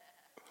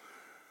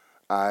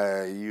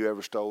 You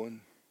ever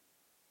stolen?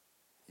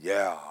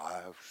 Yeah,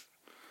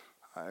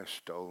 I've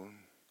stolen.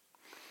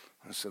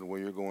 I said, well,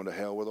 you're going to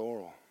hell with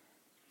Oral.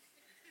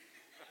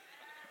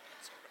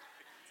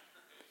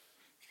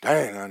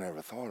 Dang, I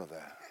never thought of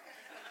that.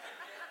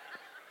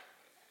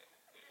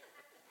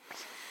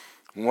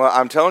 Well,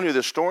 I'm telling you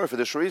this story for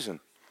this reason.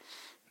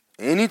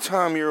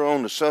 Anytime you're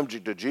on the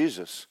subject of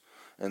Jesus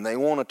and they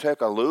want to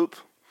take a loop,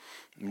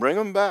 bring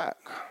them back.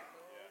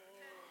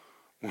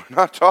 We're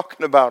not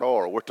talking about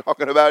Oral. We're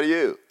talking about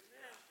you.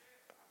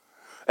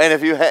 And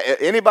if you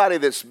anybody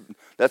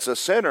that's a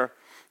sinner,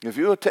 if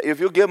you'll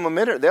give them a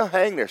minute, they'll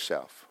hang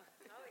themselves.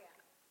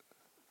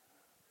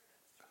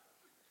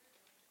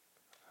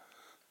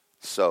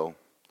 So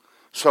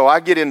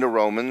I get into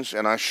Romans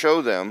and I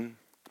show them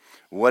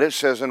what it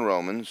says in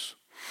Romans.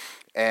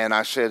 And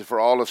I said, for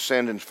all have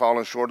sinned and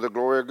fallen short of the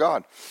glory of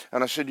God.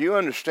 And I said, you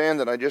understand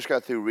that I just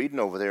got through reading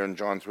over there in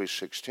John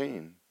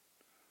 3:16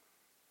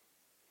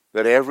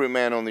 that every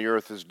man on the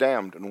earth is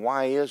damned. And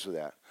why is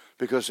that?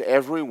 Because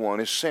everyone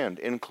has sinned,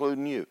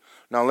 including you.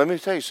 Now, let me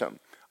tell you something.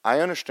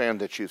 I understand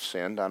that you've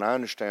sinned, and I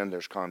understand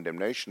there's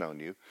condemnation on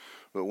you.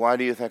 But why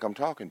do you think I'm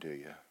talking to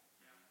you?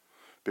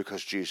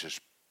 Because Jesus,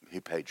 he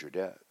paid your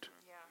debt.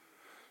 Yeah.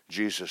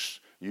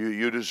 Jesus,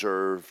 you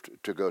deserved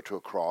to go to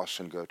a cross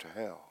and go to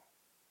hell.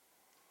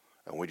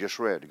 And we just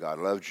read, God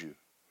loved you,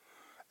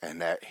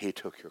 and that He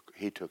took your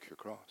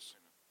cross.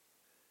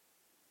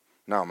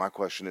 Now, my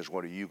question is,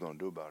 what are you going to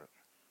do about it?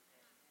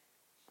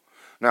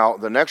 Now,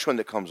 the next one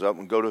that comes up,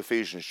 and go to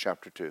Ephesians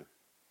chapter 2,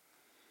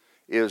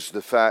 is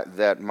the fact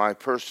that my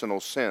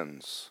personal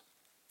sins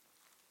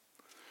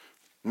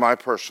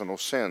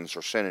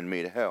are sending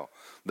me to hell.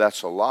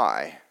 That's a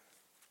lie.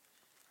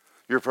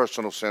 Your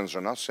personal sins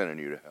are not sending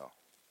you to hell.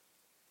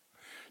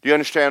 Do you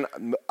understand?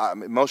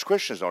 Most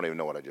Christians don't even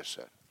know what I just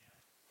said.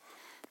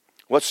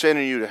 What's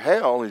sending you to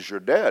hell is you're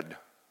dead.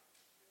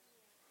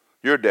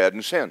 You're dead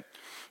in sin.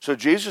 So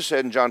Jesus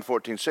said in John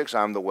 14:6,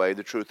 I'm the way,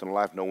 the truth, and the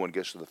life. No one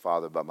gets to the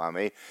Father but by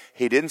me.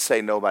 He didn't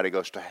say nobody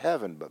goes to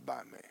heaven but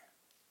by me.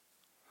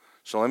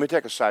 So let me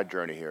take a side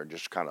journey here and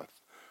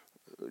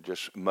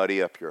just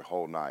muddy up your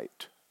whole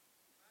night.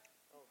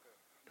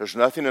 There's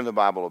nothing in the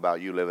Bible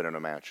about you living in a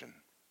mansion.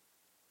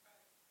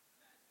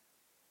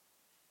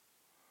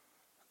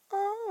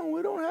 Oh,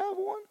 we don't have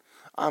one?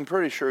 I'm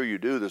pretty sure you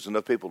do. There's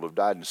enough people who have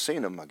died and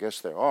seen them. I guess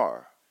there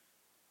are.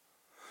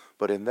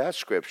 But in that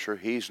scripture,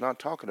 he's not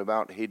talking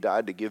about he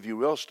died to give you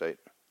real estate.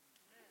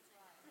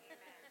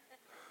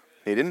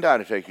 He didn't die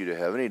to take you to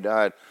heaven. He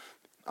died,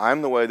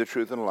 I'm the way, the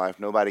truth, and the life.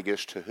 Nobody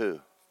gets to who?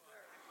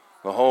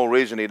 The whole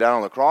reason he died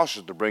on the cross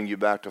is to bring you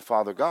back to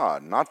Father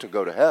God, not to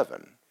go to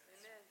heaven.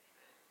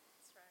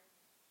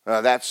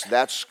 That's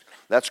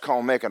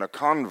called making a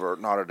convert,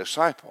 not a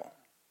disciple.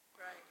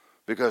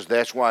 Because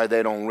that's why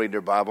they don't read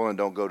their Bible and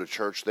don't go to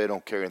church. They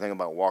don't care anything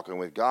about walking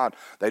with God.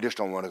 They just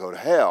don't want to go to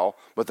hell,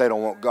 but they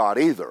don't want God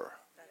either.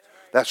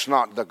 That's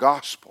not the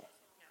gospel.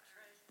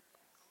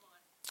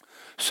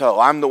 So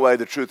I'm the way,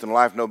 the truth, and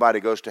life. Nobody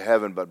goes to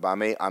heaven but by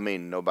me. I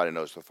mean, nobody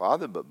knows the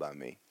Father but by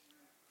me.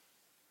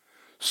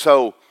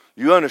 So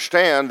you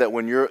understand that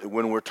when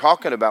we're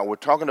talking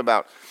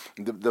about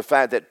the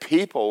fact that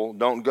people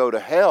don't go to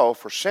hell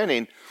for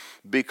sinning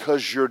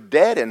because you're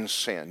dead in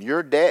sin.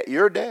 You're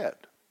dead.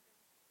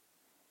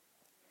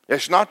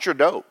 It's not your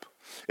dope.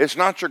 It's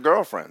not your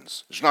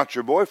girlfriends. It's not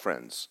your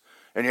boyfriends.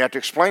 And you have to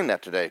explain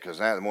that today because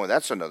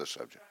that's another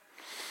subject.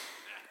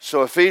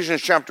 So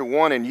Ephesians chapter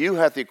 1, and you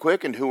hath he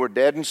quickened who were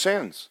dead in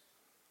sins.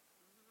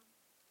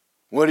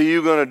 What are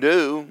you going to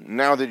do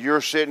now that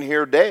you're sitting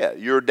here dead?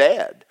 You're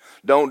dead.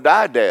 Don't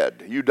die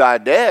dead. You die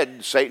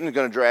dead, Satan's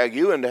going to drag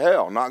you into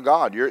hell, not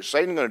God.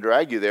 Satan's going to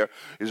drag you there.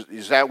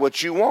 Is that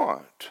what you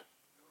want?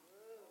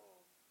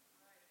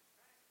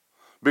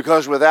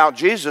 Because without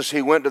Jesus,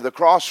 he went to the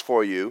cross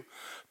for you,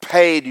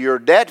 paid your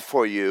debt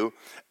for you,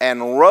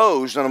 and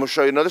rose. And I'm going to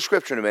show you another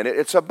scripture in a minute.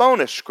 It's a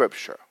bonus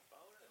scripture.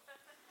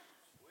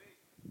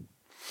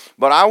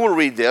 But I will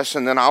read this,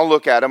 and then I'll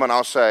look at him, and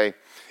I'll say,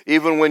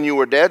 even when you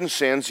were dead in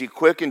sins, he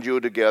quickened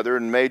you together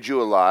and made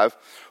you alive.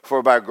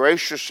 For by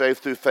grace you're saved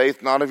through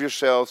faith, not of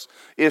yourselves.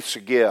 It's a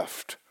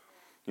gift.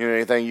 You know,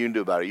 anything you can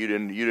do about it. You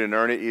didn't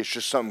earn it. It's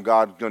just something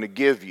God's going to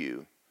give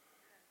you.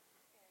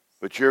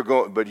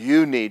 But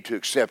you need to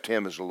accept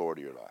him as the Lord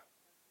of your life.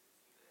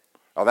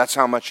 Oh, that's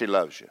how much he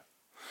loves you.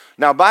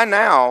 Now, by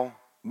now,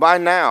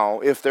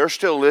 if they're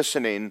still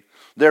listening,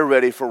 they're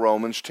ready for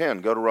Romans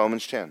 10. Go to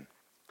Romans 10.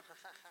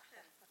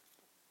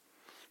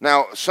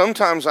 Now,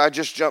 sometimes I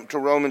just jump to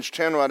Romans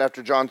 10 right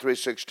after John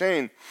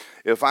 3:16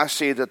 if I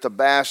see that the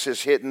bass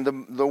is hitting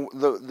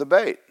the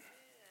bait.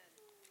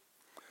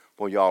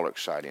 Well, y'all are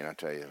exciting, I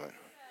tell you.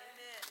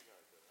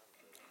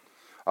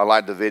 I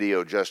like the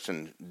video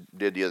Justin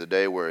did the other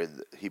day where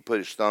he put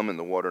his thumb in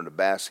the water and the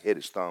bass hit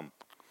his thumb.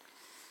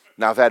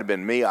 Now, if that had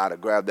been me, I'd have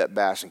grabbed that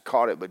bass and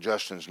caught it, but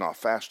Justin's not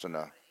fast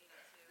enough.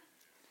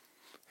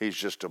 He's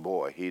just a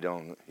boy. He's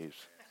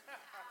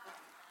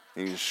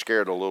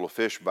scared of a little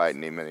fish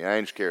biting him, and he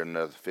ain't scared of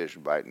another fish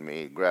biting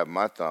me. He grabbed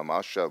my thumb.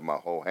 I'll shove my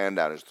whole hand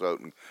down his throat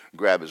and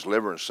grab his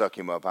liver and suck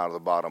him up out of the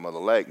bottom of the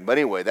lake. But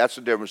anyway, that's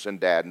the difference in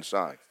dad and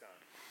son.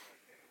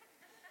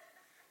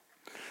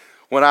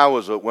 When I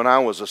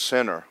was a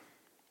sinner,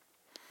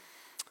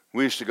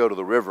 we used to go to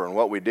the river, and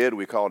what we did,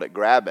 we called it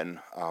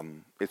grabbing.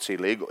 It's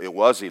illegal. It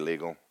was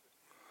illegal.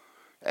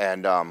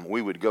 And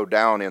we would go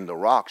down in the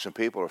rocks, and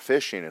people are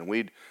fishing, and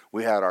we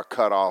had our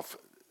cut off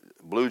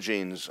blue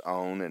jeans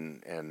on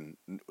and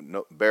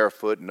no,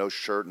 barefoot, no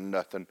shirt and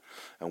nothing.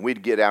 And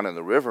we'd get out in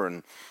the river,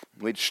 and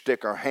we'd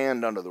stick our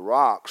hand under the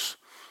rocks.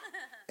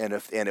 And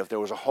if there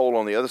was a hole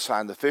on the other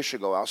side, the fish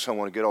would go out,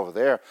 someone would get over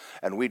there,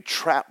 and we'd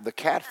trap the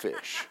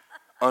catfish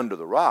under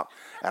the rock.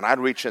 And I'd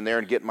reach in there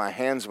and get my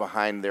hands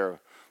behind there.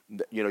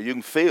 You know, you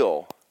can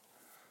feel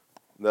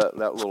that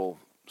little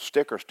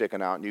sticker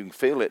sticking out, and you can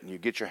feel it, and you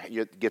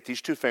get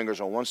these two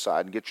fingers on one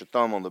side and get your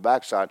thumb on the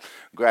back side,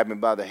 grab him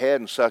by the head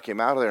and suck him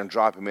out of there and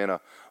drop him in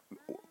a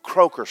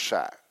croaker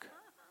sack.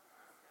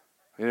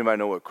 Anybody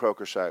know what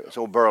croaker sack is? It's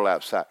an old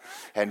burlap sack.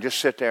 And just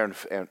sit there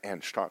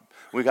and start.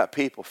 We got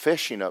people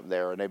fishing up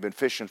there, and they've been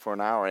fishing for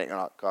an hour and ain't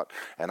not caught.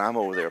 And I'm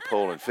over there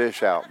pulling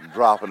fish out and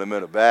dropping them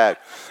in a bag.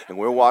 And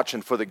we're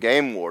watching for the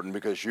game warden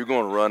because you're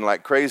going to run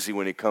like crazy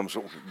when he comes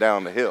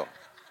down the hill.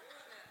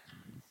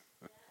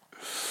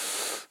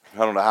 I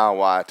don't know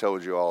why I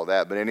told you all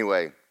that, but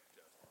anyway,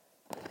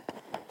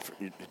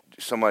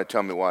 somebody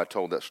tell me why I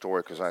told that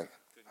story, because I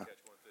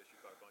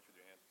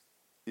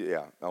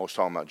was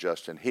talking about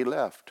Justin. He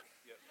left.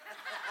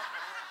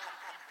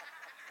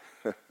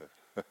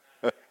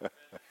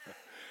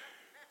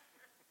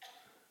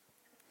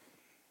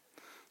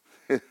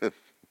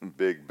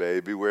 Big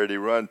baby, where'd he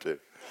run to?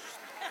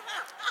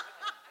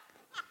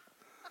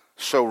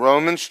 So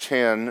Romans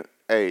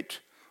 10:8.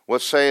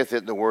 What saith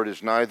it? The word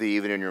is nigh thee,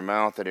 even in your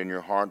mouth and in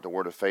your heart, the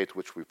word of faith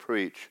which we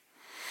preach.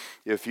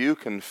 If you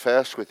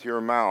confess with your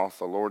mouth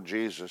the Lord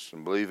Jesus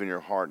and believe in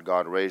your heart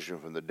God raised him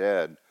from the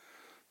dead,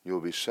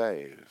 you'll be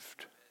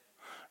saved.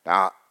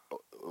 Now,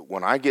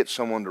 when I get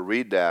someone to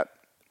read that,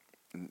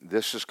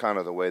 this is kind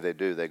of the way they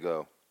do. They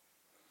go,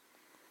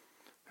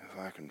 if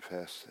I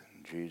confess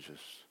in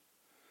Jesus,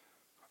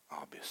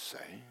 I'll be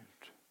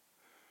saved.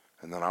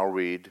 And then I'll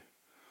read,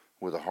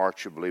 with the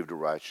heart you believe to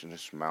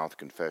righteousness, mouth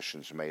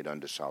confessions made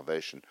unto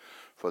salvation.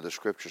 For the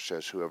scripture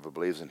says, whoever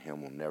believes in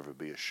him will never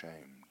be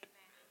ashamed.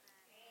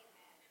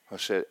 I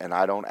said, and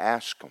I don't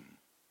ask them,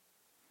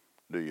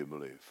 do you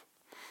believe?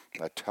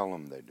 I tell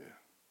them they do.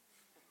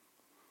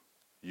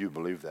 You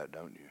believe that,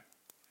 don't you?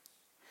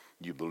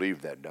 You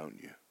believe that, don't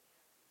you?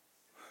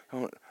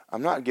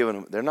 I'm not giving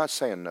them, they're not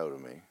saying no to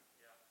me.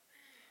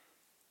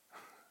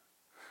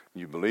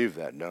 You believe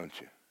that, don't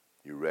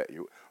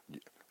you?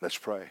 Let's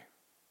pray.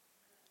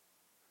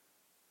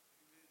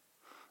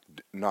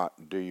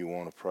 Not, do you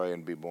want to pray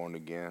and be born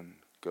again,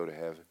 go to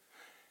heaven?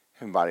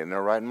 Everybody in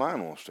their right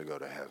mind wants to go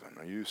to heaven.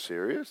 Are you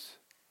serious?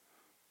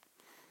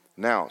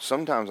 Now,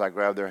 sometimes I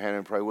grab their hand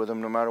and pray with them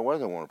no matter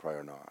whether they want to pray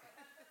or not.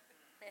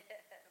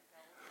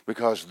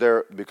 Because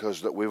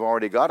we've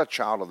already got a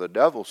child of the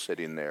devil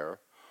sitting there,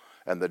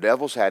 and the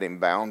devil's had him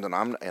bound,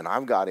 and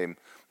I've got him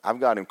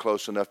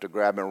close enough to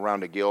grab him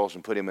around the gills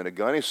and put him in a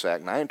gunny sack,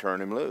 and I ain't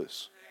turning him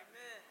loose.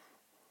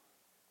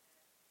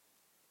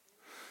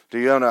 Do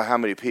you know how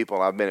many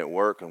people I've been at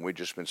work and we've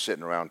just been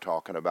sitting around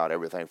talking about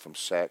everything from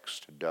sex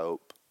to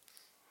dope,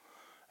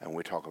 and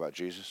we talk about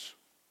Jesus?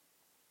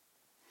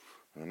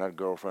 And that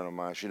girlfriend of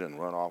mine, she didn't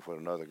run off with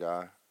another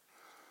guy.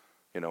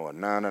 You know, a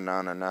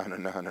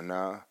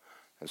na.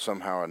 And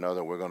somehow or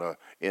another we're going to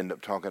end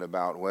up talking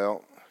about,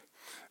 well,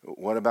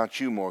 what about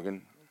you,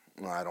 Morgan?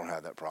 Well, I don't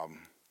have that problem.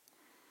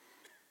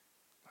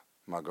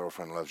 My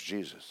girlfriend loves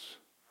Jesus.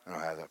 I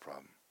don't have that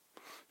problem.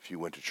 If you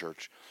went to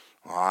church,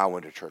 well, I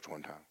went to church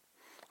one time.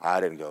 I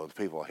didn't go. The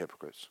people are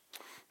hypocrites.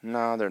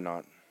 No, they're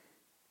not.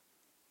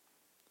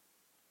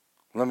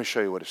 Let me show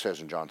you what it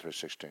says in John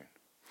 3:16.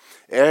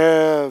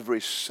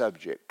 Every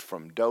subject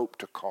from dope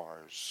to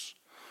cars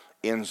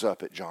ends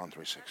up at John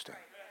 3:16.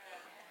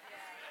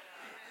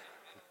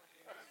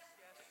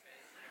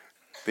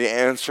 The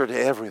answer to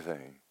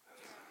everything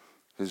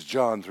is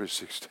John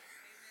 3:16.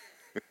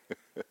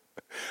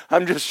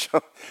 I'm just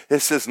showing,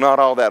 this is not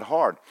all that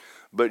hard.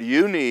 But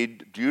you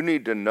need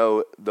to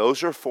know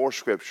those are 4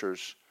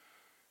 scriptures,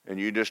 and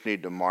you just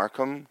need to mark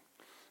them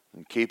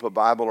And keep a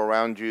Bible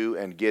around you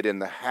and get in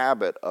the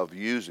habit of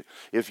using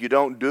it. If you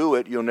don't do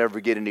it, you'll never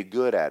get any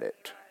good at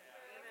it.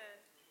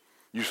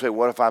 You say,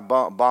 what if I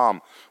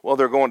bomb? Well,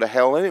 they're going to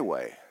hell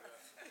anyway.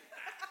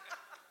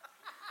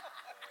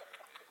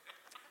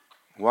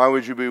 Why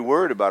would you be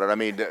worried about it? I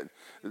mean,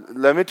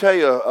 let me tell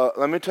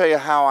you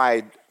how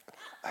I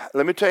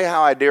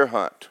deer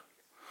hunt.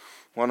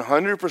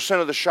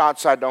 100% of the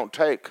shots I don't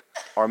take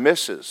are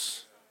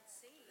misses.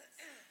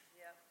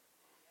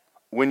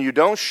 When you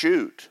don't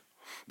shoot,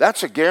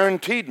 that's a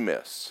guaranteed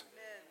miss.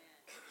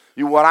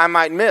 What I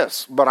might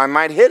miss, but I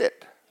might hit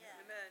it.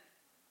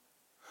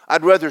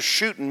 I'd rather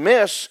shoot and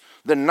miss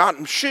than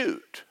not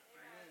shoot.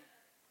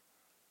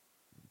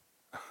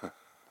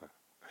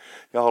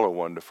 Y'all are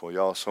wonderful.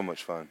 Y'all are so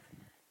much fun.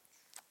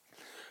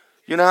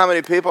 You know how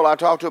many people I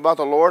talk to about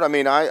the Lord? I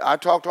mean, I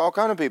talk to all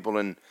kind of people,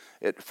 and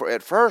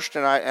at first,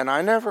 and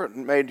I never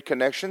made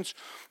connections,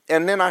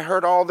 and then I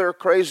heard all their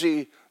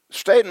crazy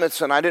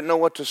statements, and I didn't know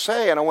what to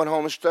say, and I went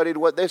home and studied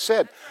what they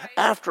said.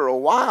 After a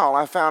while,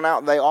 I found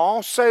out they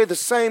all say the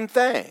same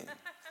thing.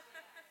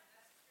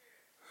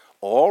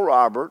 Oral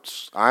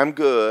Roberts, I'm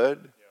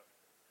good.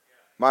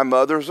 My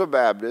mother's a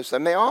Baptist,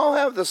 and they all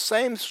have the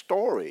same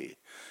story.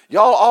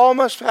 Y'all all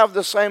must have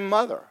the same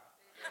mother.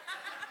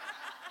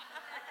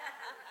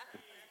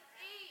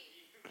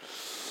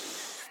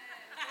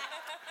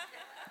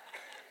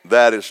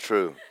 That is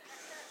true.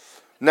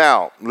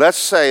 Now, let's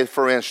say,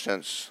 for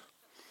instance,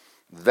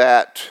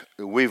 that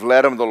we've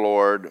led them to the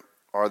Lord,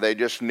 or they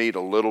just need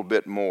a little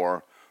bit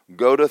more.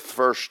 Go to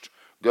 1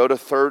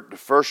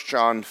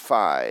 John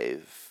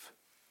 5.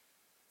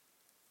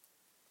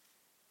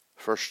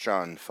 1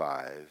 John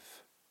 5.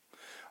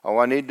 Oh,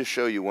 I need to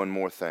show you one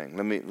more thing.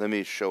 Let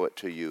me show it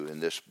to you in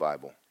this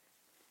Bible.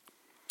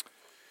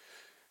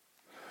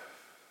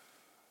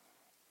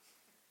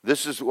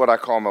 This is what I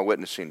call my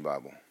witnessing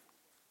Bible.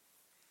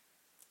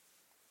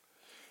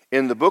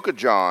 In the book of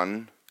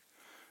John,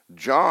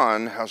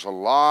 John has a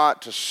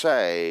lot to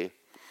say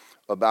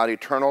about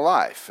eternal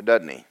life,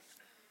 doesn't he?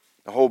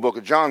 The whole book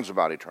of John's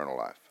about eternal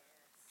life.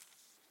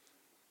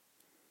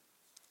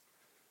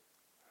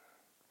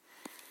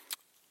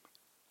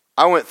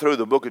 I went through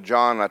the book of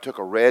John, and I took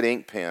a red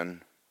ink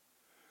pen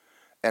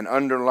and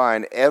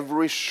underlined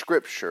every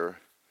scripture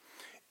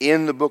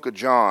in the book of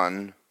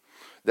John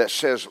that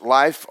says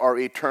life or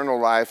eternal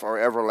life or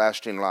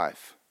everlasting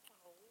life.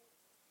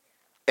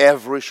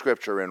 Every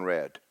scripture in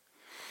red.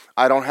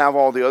 I don't have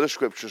all the other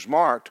scriptures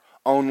marked,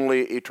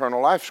 only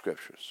eternal life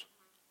scriptures.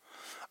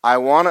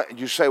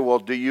 You say, well,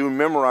 do you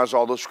memorize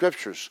all those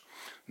scriptures?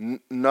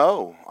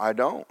 No, I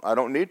don't. I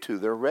don't need to.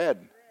 They're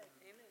red.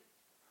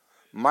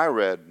 My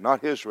red,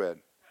 not his red.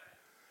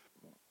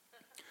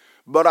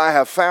 But I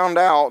have found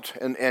out,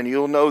 and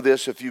you'll know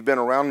this if you've been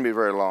around me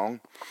very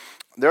long,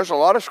 there's a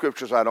lot of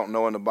scriptures I don't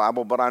know in the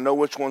Bible, but I know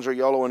which ones are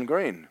yellow and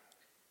green.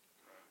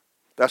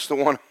 That's the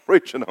one I'm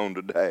preaching on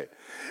today.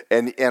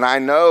 And I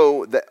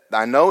know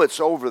it's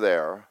over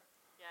there.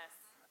 Yes.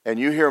 And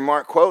you hear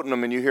Mark quoting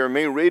them, and you hear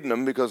me reading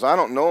them, because I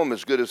don't know them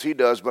as good as he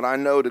does, but I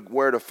know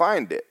where to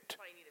find it.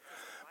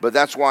 But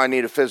that's why I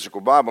need a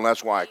physical Bible, and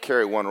that's why I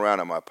carry one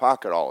around in my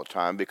pocket all the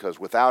time, because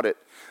without it...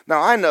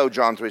 Now, I know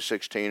John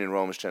 3:16 and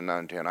Romans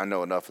 10:9-10. I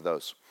know enough of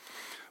those.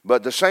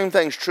 But the same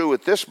thing's true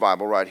with this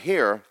Bible right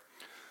here.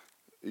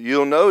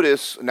 You'll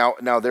notice,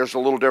 now there's a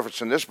little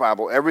difference in this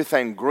Bible.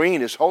 Everything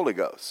green is Holy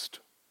Ghost.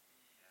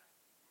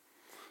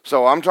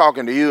 So I'm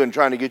talking to you and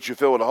trying to get you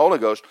filled with the Holy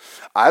Ghost.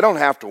 I don't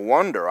have to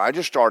wonder. I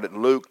just start at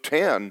Luke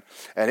 10,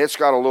 and it's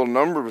got a little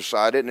number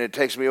beside it, and it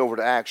takes me over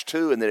to Acts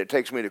 2, and then it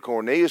takes me to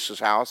Cornelius'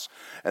 house,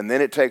 and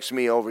then it takes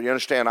me over. You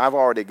understand, I've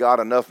already got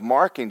enough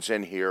markings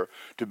in here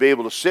to be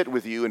able to sit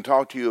with you and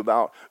talk to you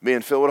about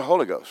being filled with the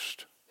Holy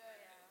Ghost.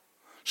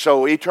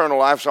 So eternal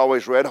life's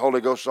always red,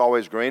 Holy Ghost is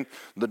always green.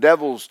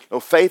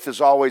 Faith is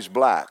always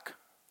black.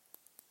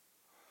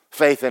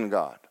 Faith in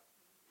God.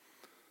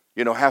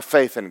 You know, have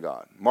faith in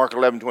God. Mark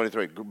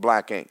 11:23,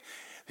 black ink.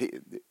 He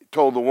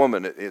told the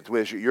woman,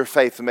 your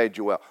faith made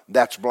you well.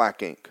 That's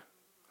black ink.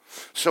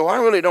 So I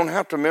really don't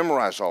have to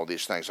memorize all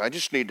these things. I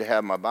just need to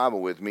have my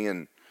Bible with me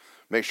and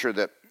make sure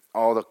that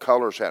all the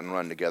colors hadn't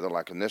run together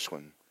like in this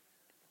one.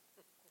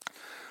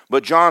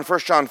 But 1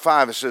 John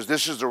 5, it says,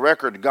 this is the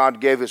record God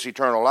gave us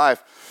eternal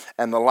life,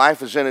 and the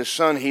life is in his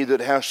Son. He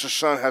that has the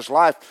Son has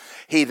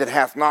life. He that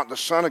hath not the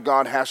Son of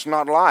God hath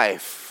not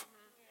life.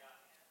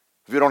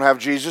 If you don't have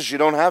Jesus, you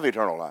don't have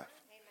eternal life.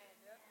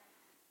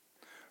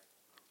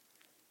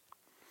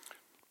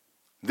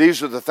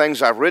 These are the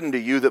things I've written to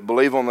you that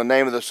believe on the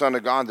name of the Son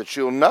of God, that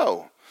you'll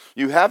know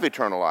you have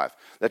eternal life.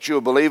 That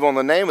you'll believe on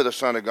the name of the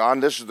Son of God,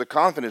 and this is the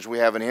confidence we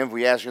have in him. If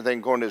we ask anything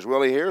according to his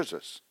will, he hears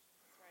us.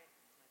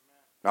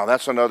 Now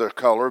that's another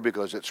color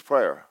because it's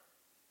prayer.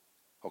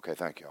 Okay,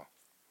 thank you.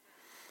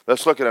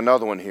 Let's look at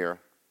another one here.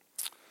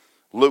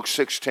 Luke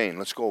 16.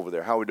 Let's go over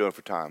there. How are we doing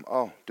for time?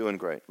 Oh, doing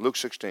great. Luke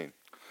 16.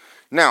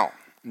 Now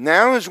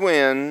is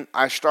when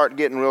I start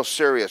getting real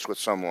serious with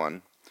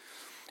someone.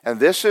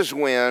 And this is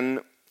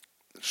when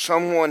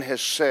someone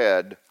has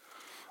said,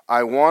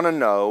 I want to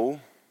know,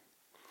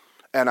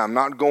 and I'm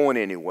not going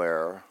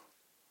anywhere,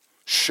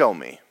 Show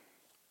me.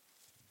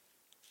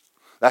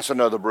 That's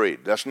another breed.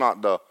 That's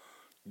not the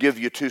give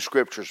you two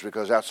scriptures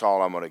because that's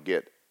all I'm going to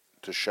get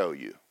to show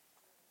you.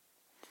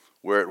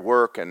 We're at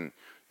work and,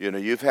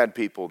 you've had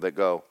people that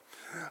go,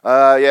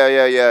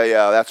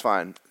 yeah, that's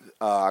fine.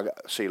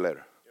 See you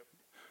later.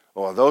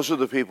 Well, those are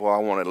the people I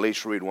want to at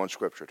least read one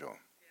scripture to them.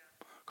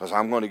 Because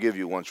I'm going to give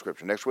you one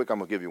scripture. Next week I'm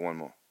going to give you one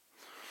more.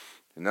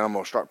 And then I'm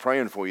going to start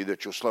praying for you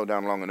that you'll slow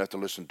down long enough to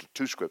listen to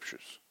two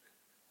scriptures.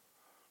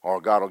 Or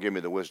God will give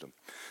me the wisdom.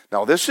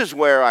 Now this is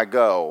where I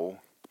go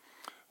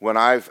when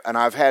I've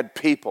had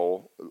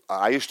people.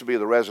 I used to be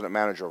the resident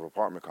manager of an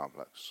apartment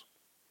complex.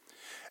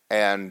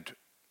 And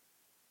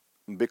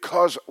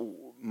because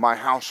my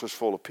house was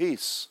full of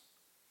peace,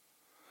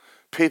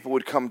 people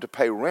would come to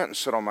pay rent and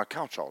sit on my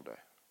couch all day.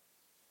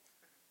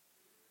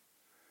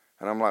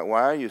 And I'm like,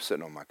 why are you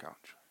sitting on my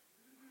couch?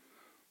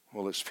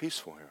 Well, it's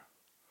peaceful here.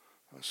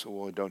 I said,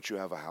 well, don't you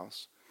have a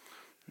house?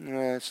 No,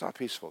 it's not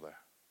peaceful there.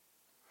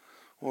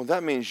 Well,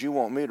 that means you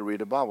want me to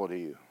read the Bible to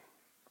you.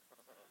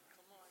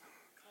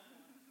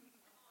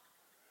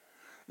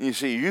 You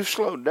see, you've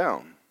slowed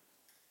down.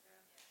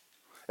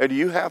 And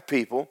you have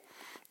people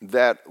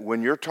that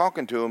when you're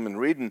talking to them and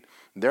reading,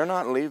 they're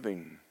not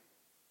leaving.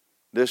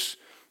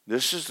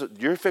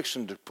 You're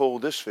fixing to pull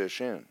this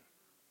fish in.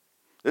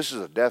 This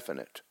is a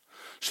definite.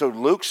 So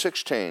Luke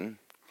 16,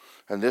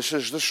 and this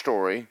is the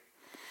story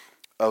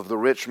of the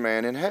rich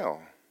man in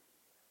hell.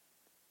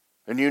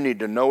 And you need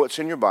to know what's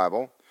in your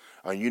Bible,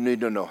 and you need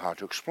to know how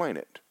to explain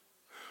it.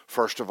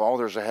 First of all,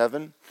 there's a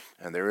heaven,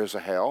 and there is a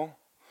hell,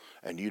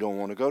 and you don't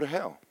want to go to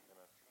hell.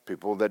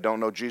 People that don't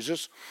know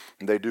Jesus,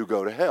 they do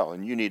go to hell,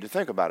 and you need to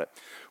think about it.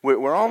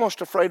 We're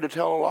almost afraid to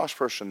tell a lost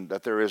person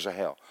that there is a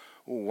hell.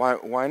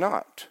 Why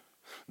not?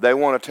 They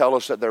want to tell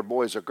us that their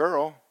boy's a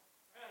girl.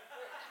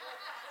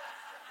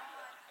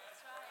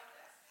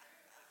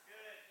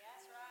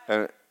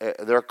 And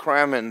they're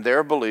cramming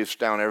their beliefs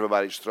down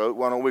everybody's throat.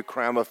 Why don't we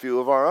cram a few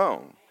of our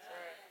own?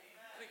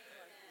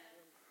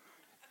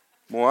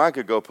 Well, I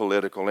could go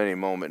political any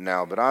moment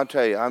now, but I'll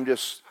tell you,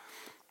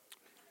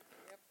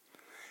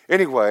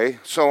 Anyway,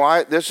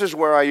 so this is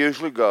where I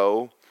usually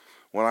go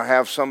when I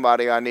have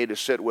somebody I need to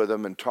sit with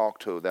them and talk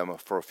to them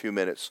for a few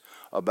minutes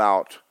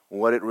about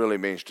what it really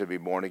means to be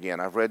born again.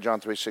 I've read John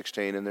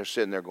 3:16, and they're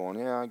sitting there going,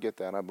 yeah, I get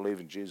that. I believe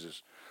in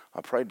Jesus.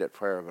 I prayed that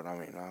prayer, but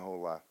my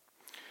whole life.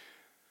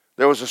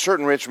 There was a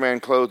certain rich man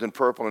clothed in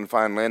purple and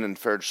fine linen,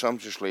 fared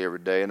sumptuously every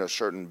day, and a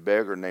certain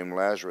beggar named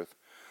Lazarus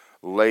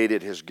laid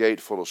at his gate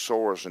full of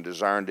sores and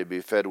desiring to be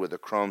fed with the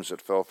crumbs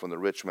that fell from the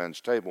rich man's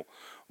table.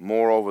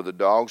 Moreover, the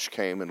dogs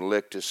came and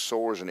licked his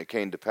sores, and it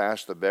came to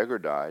pass the beggar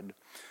died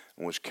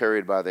and was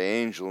carried by the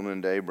angel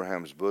into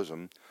Abraham's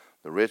bosom.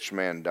 The rich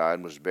man died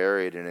and was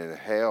buried, and in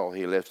hell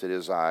he lifted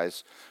his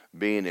eyes,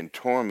 being in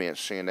torment,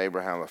 seeing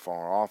Abraham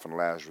afar off and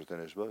Lazarus in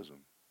his bosom.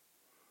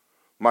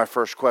 My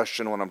first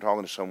question when I'm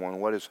talking to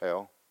someone, what is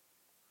hell?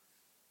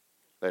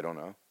 They don't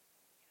know.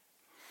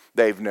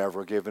 They've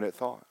never given it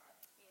thought.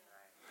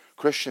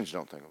 Christians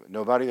don't think of it.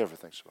 Nobody ever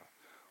thinks about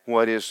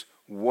it.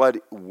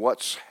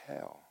 What's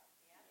hell?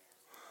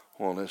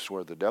 Well, this is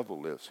where the devil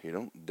lives.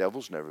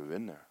 Devil's never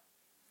been there.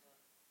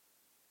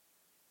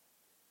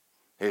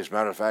 As a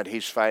matter of fact,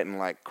 he's fighting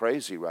like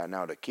crazy right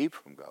now to keep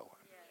from going.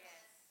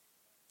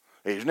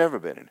 He's never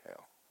been in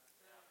hell.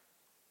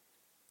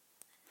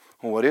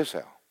 Well, what is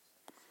hell?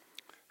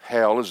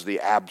 Hell is the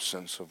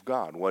absence of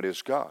God. What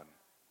is God?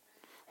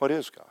 What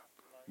is God?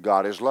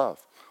 God is love.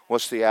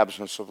 What's the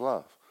absence of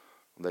love?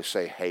 They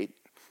say hate.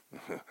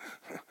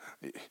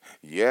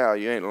 Yeah,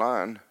 you ain't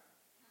lying.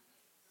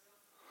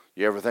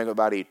 You ever think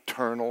about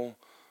eternal,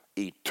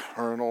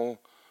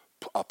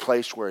 a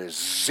place where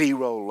there's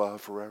zero love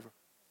forever?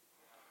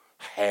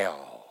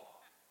 Hell.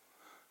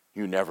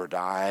 You never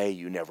die,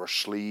 you never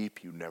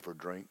sleep, you never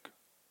drink.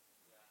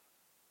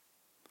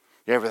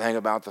 You ever think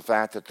about the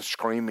fact that the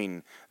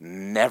screaming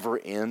never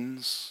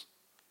ends?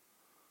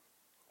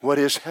 What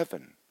is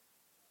heaven?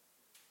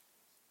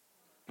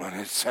 When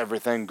it's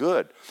everything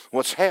good.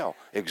 What's hell?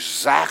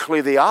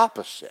 Exactly the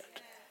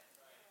opposite.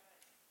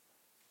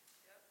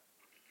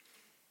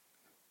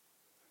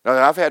 Now,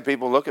 I've had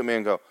people look at me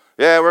and go,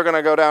 yeah, we're going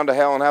to go down to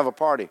hell and have a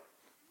party.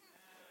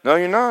 No,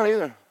 you're not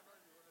either.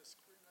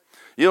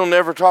 You'll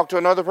never talk to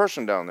another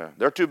person down there.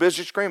 They're too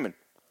busy screaming.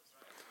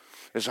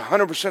 It's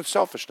 100%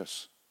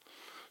 selfishness.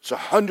 It's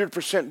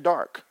 100%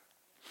 dark.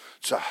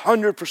 It's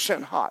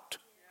 100% hot.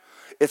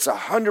 It's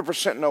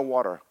 100% no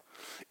water.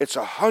 It's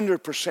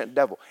 100%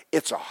 devil.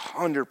 It's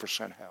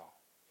 100% hell.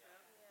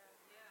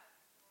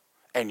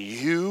 And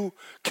you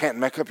can't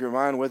make up your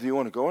mind whether you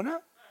want to go or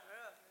not?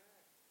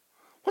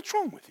 What's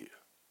wrong with you?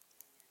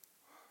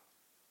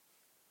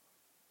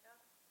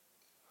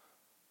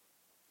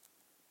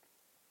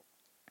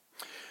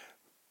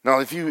 Now,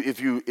 if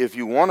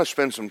you want to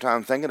spend some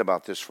time thinking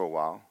about this for a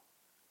while,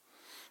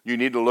 you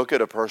need to look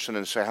at a person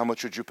and say, how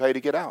much would you pay to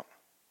get out?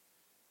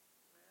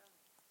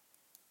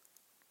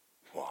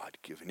 Well, I'd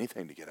give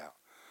anything to get out.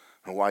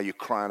 And why are you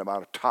crying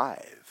about a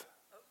tithe?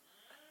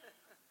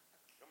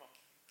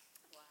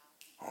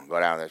 I'll go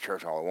down to that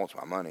church, all I want is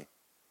my money.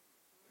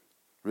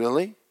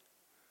 Really?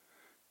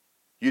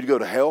 You'd go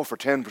to hell for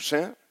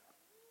 10%?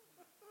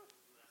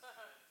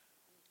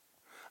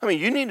 I mean,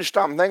 you need to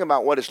stop and think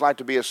about what it's like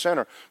to be a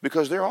sinner,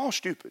 because they're all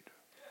stupid.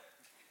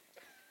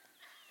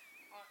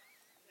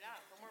 Yeah,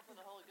 don't work for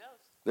the Holy Ghost.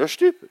 They're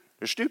stupid.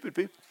 They're stupid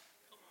people.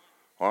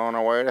 On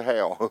our way to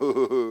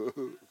hell.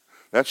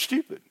 That's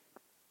stupid.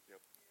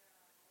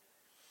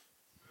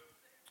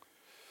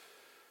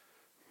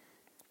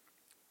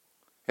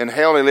 In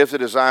hell, he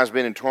lifted his eyes,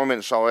 being in torment,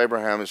 and saw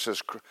Abraham, and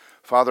says,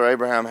 Father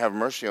Abraham, have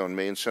mercy on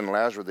me, and send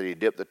Lazarus that he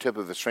dip the tip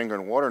of his finger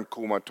in water and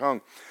cool my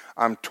tongue.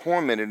 I'm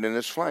tormented in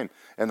this flame.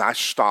 And I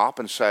stop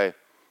and say,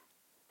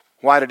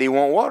 why did he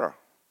want water?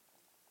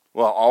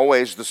 Well,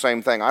 always the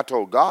same thing. I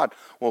told God,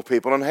 well,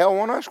 people in hell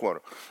want ice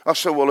water. I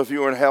said, well, if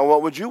you were in hell,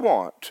 what would you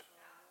want?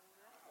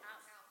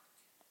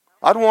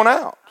 I'd want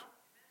out.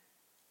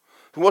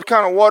 What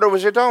kind of water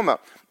was he talking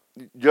about?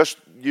 Just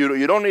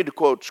you don't need to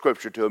quote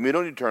scripture to them. You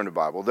don't need to turn to the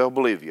Bible. They'll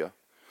believe you.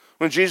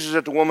 When Jesus is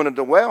at the woman at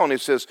the well, and he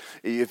says,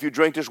 if you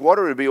drink this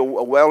water, it'll be a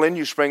well in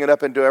you, spring it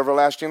up into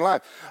everlasting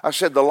life. I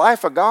said, the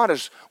life of God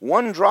is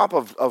one drop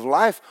of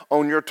life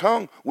on your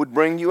tongue would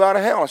bring you out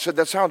of hell. I said,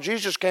 that's how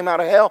Jesus came out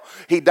of hell.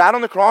 He died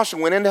on the cross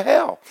and went into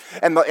hell.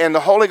 And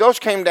the Holy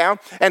Ghost came down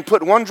and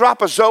put one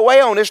drop of Zoe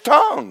on his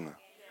tongue.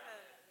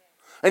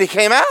 And he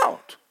came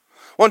out.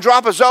 One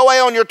drop of Zoe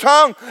on your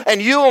tongue, and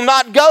you will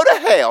not go to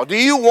hell. Do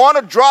you want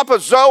a drop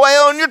of Zoe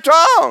on your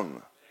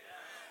tongue?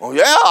 Well,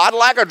 yeah, I'd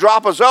like a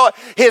drop of Zoe.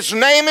 His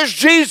name is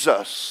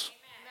Jesus.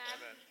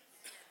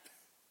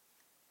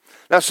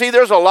 Now, see,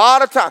 there's a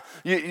lot of time.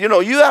 You know,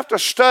 you have to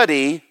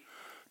study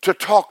to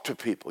talk to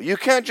people. You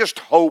can't just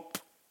hope.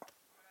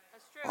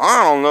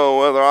 I don't know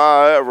whether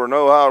I ever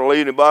know how to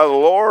lead him by the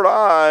Lord.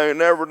 I ain't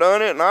never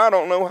done it, and I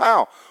don't know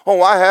how. Oh,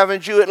 why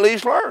haven't you at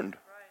least learned?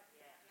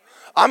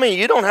 I mean,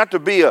 you don't have to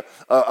be a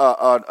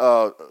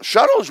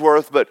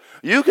Shuttlesworth, but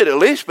you could at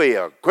least be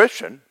a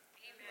Christian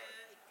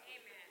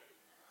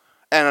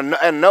and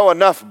know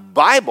enough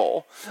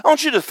Bible. I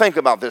want you to think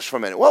about this for a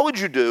minute. What would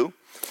you do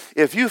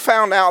if you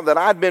found out that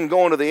I'd been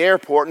going to the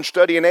airport and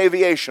studying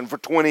aviation for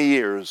 20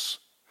 years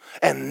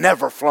and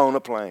never flown a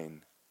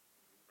plane?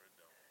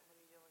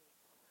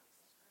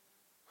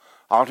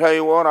 I'll tell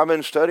you what, I've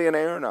been studying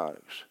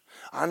aeronautics.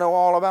 I know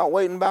all about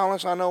weight and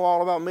balance. I know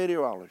all about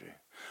meteorology.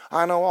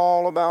 I know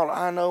all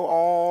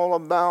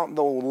about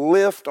the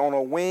lift on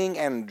a wing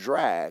and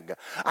drag.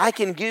 I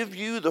can give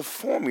you the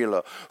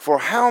formula for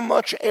how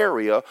much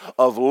area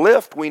of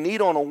lift we need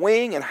on a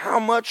wing and how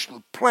much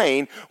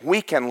plane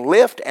we can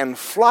lift and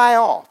fly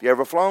off. You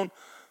ever flown?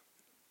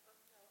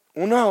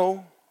 Well,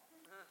 no.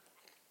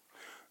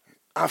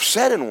 I've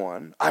sat in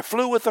one. I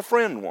flew with a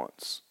friend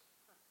once.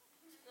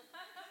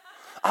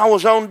 I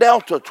was on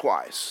Delta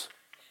twice.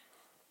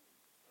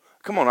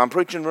 Come on, I'm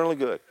preaching really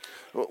good.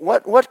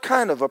 What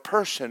kind of a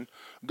person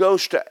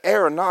goes to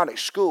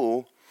aeronautics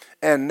school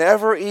and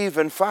never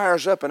even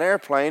fires up an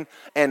airplane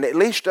and at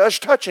least does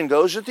touch and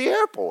goes at the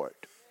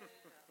airport?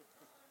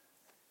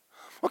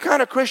 What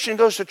kind of Christian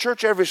goes to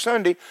church every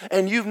Sunday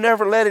and you've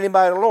never led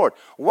anybody to the Lord?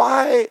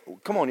 Why?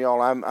 Come on,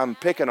 y'all, I'm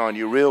picking on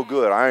you real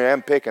good. I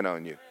am picking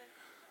on you.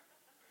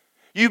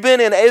 You've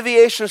been in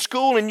aviation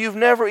school and you've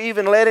never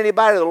even led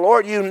anybody to the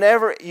Lord.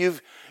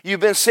 You've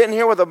been sitting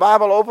here with the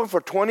Bible open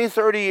for 20,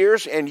 30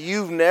 years and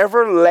you've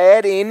never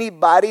led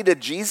anybody to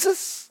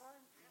Jesus?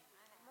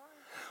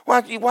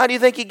 Why do you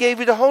think he gave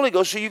you the Holy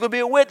Ghost? So you could be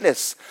a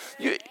witness.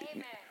 You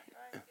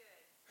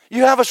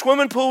have a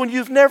swimming pool and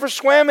you've never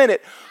swam in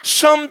it.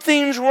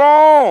 Something's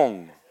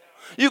wrong.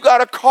 You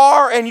got a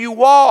car and you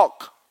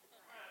walk.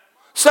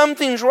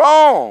 Something's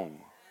wrong.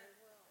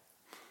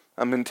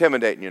 I'm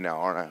intimidating you now,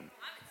 aren't I?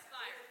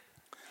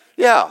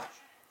 Yeah.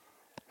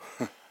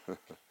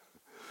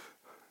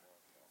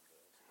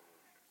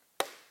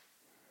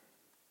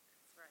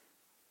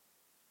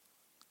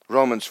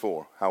 Romans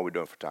 4. How are we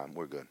doing for time?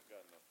 We're good.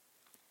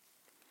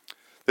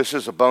 This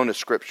is a bonus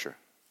scripture.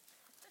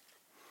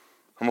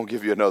 I'm going to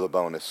give you another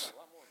bonus.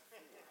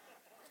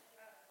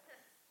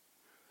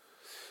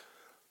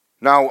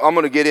 Now, I'm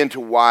going to get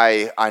into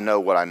why I know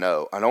what I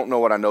know. I don't know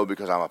what I know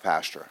because I'm a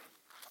pastor.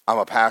 I'm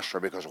a pastor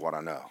because of what I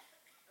know.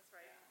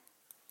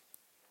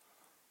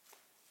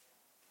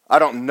 I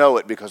don't know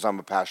it because I'm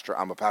a pastor.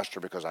 I'm a pastor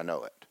because I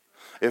know it.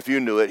 If you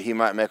knew it, he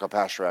might make a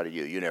pastor out of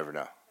you. You never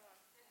know.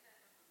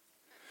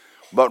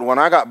 But when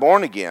I got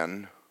born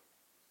again,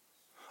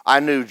 I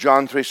knew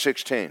John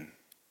 3:16.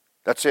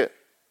 That's it.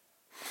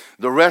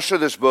 The rest of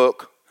this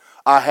book,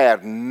 I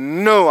had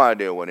no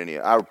idea what any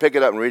of it. I would pick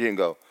it up and read it and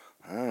go,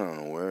 I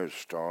don't know where to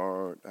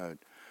start. Oh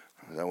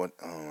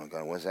my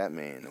God, what's that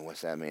mean?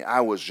 What's that mean? I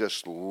was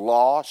just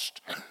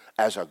lost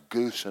as a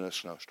goose in a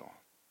snowstorm.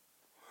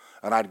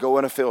 And I'd go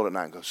in a field at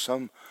night and go,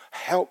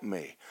 help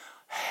me.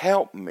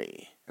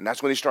 And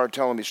that's when he started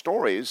telling me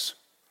stories.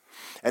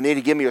 And then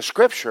he'd give me a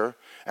scripture,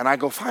 and I'd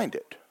go find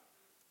it.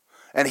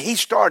 And he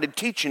started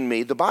teaching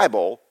me the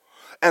Bible.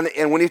 And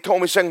when he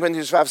told me 2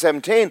 Corinthians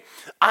 5:17,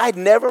 I'd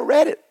never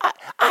read it.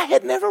 I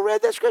had never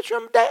read that scripture. I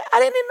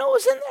didn't even know it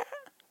was in there.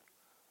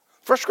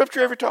 First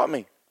scripture he ever taught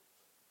me.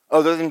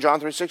 Other than John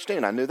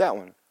 3:16, I knew that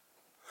one.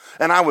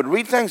 And I would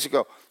read things and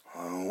go,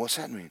 oh, what's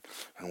that mean?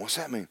 And what's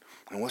that mean?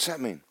 And what's that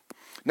mean?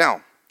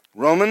 Now,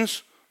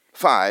 Romans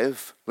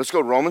 5, let's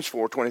go to Romans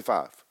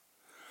 4:25.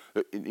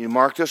 You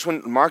mark this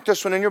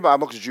one in your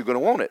Bible because you're going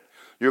to want it.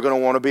 You're going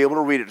to want to be able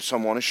to read it to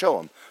someone and show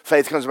them.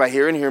 Faith comes by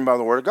hearing, hearing by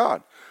the word of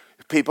God.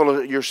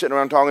 People you're sitting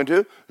around talking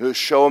to,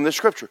 show them the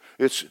scripture.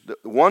 It's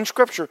one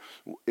scripture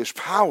is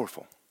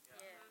powerful.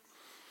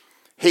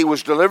 He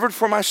was delivered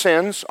for my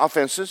sins,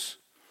 offenses,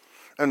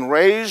 and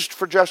raised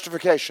for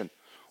justification.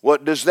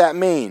 What does that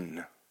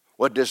mean?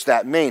 What does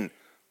that mean?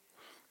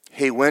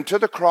 He went to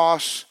the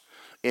cross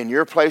in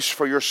your place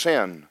for your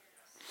sin.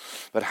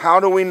 But how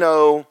do we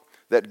know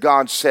that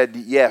God said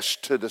yes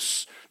to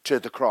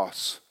the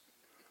cross?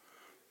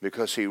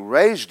 Because he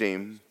raised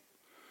him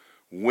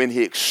when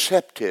he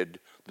accepted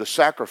the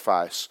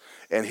sacrifice.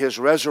 And his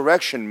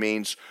resurrection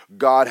means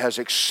God has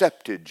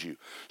accepted you.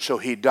 So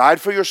he died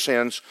for your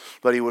sins,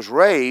 but he was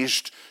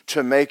raised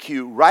to make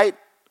you right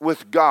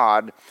with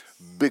God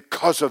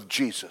because of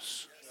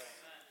Jesus.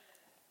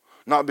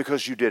 Not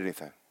because you did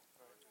anything.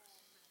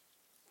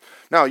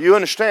 Now, you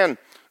understand,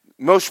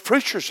 most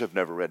preachers have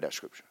never read that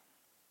scripture.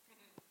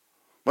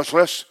 Much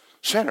less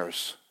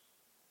sinners.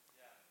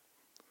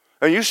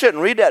 And you sit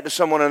and read that to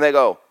someone and they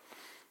go,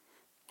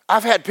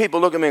 I've had people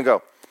look at me and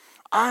go,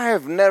 I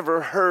have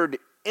never heard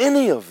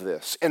any of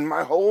this in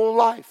my whole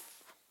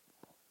life.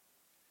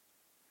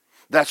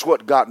 That's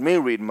what got me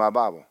reading my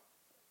Bible.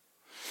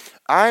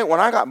 When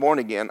I got born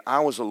again, I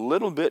was a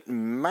little bit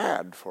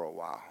mad for a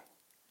while.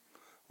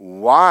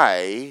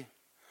 Why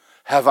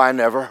have I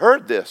never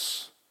heard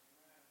this?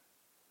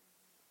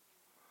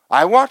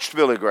 I watched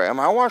Billy Graham.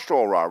 I watched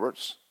Oral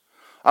Roberts.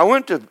 I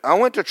went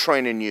to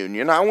Training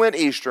Union. I went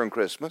Easter and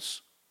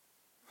Christmas.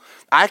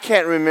 I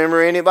can't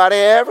remember anybody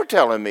ever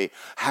telling me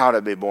how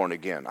to be born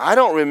again. I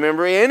don't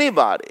remember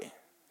anybody.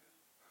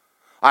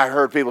 I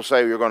heard people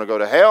say you're going to go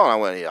to hell, and I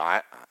went,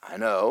 yeah, I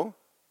know.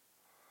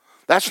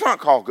 That's not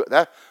called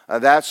good.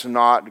 That's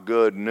not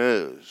good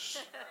news.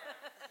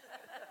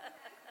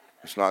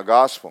 It's not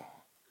gospel.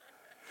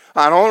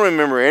 I don't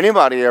remember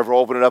anybody ever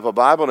opening up a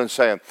Bible and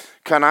saying,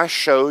 can I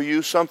show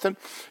you something?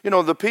 You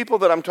know, the people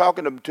that I'm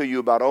talking to you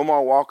about,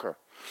 Omar Walker,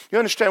 you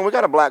understand, we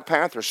got a Black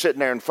Panther sitting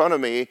there in front of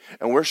me,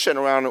 and we're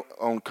sitting around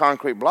on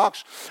concrete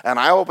blocks, and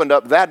I opened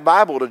up that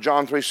Bible to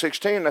John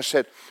 3:16, and I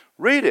said,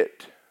 read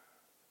it.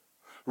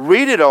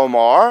 Read it,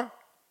 Omar.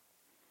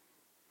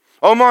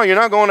 Omar, you're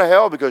not going to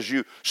hell because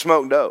you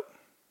smoked dope.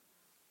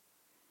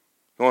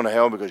 You're going to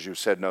hell because you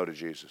said no to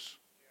Jesus.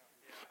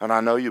 And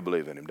I know you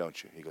believe in him,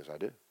 don't you? He goes, I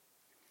do.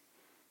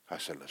 I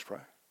said, let's pray.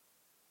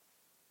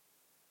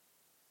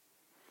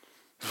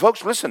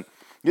 Folks, listen,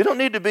 you don't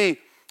need to be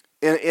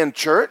in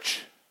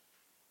church.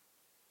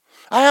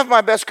 I have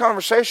my best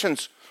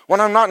conversations when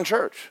I'm not in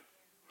church,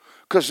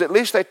 because at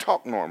least they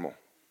talk normal.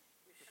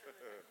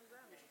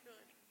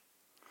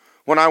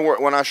 When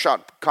I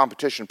shot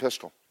competition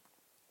pistol,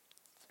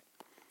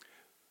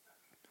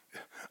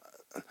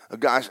 a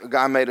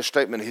guy made a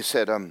statement. He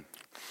said,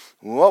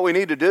 what we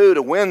need to do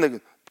to win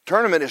the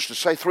tournament is to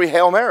say 3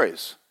 Hail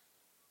Marys.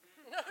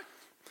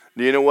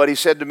 Do you know what he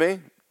said to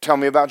me? Tell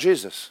me about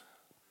Jesus.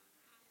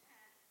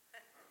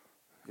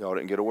 Y'all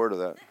didn't get a word of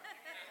that.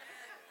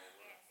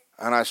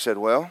 And I said,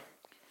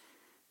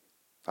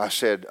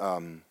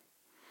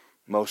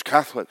 most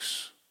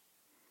Catholics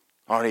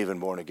aren't even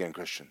born again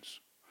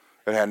Christians.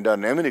 It hadn't done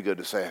them any good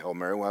to say Hail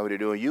Mary. Why would it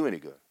do you any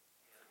good?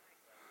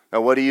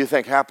 Now, what do you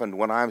think happened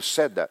when I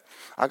said that?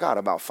 I got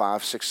about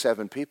 5, 6,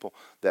 7 people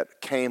that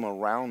came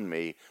around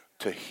me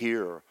to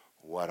hear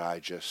what I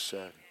just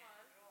said.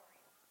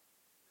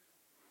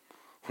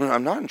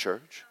 I'm not in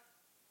church.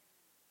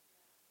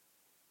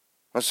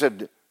 I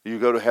said, you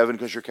go to heaven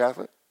because you're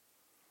Catholic?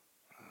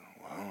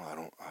 Well,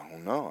 I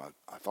don't know.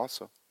 I thought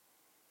so.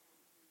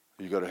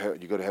 You go to heaven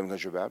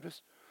because you're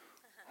Baptist?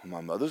 Well,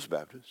 my mother's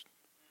Baptist.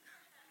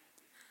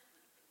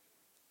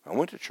 I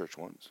went to church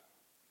once.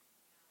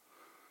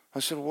 I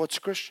said, well, what's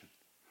Christian?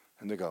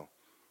 And they go,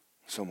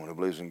 someone who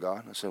believes in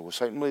God. I said, well,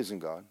 Satan believes in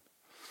God.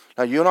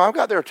 Now, you know, I've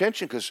got their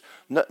attention because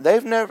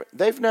they've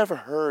never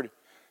heard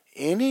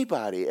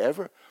anybody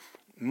ever.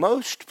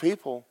 Most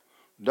people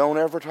don't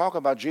ever talk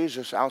about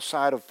Jesus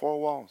outside of 4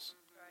 walls.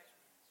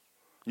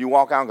 You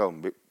walk out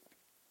and go,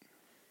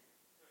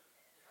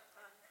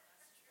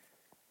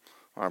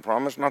 I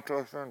promise not to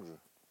offend you.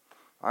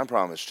 I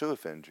promise to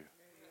offend you.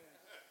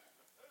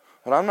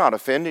 But I'm not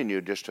offending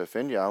you just to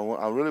offend you.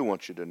 I really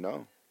want you to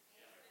know.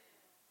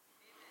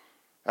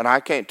 And I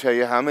can't tell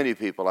you how many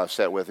people I've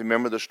sat with.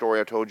 Remember the story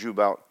I told you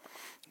about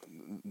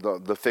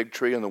the fig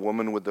tree and the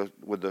woman with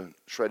the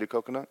shredded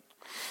coconut?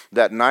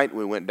 That night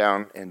we went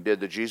down and did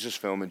the Jesus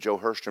film, and Joe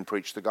Hurston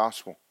preached the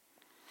gospel.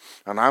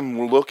 And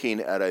I'm looking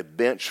at a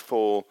bench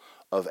full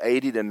of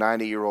 80 to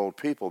 90-year-old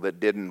people that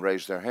didn't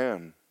raise their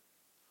hand.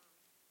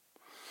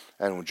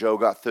 And when Joe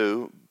got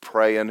through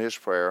praying his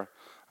prayer,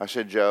 I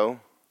said, Joe,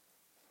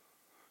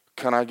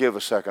 can I give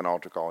a second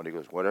altar call? And he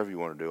goes, whatever you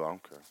want to do, I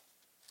don't care.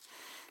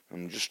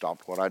 And just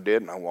stopped what I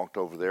did, and I walked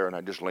over there, and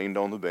I just leaned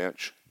on the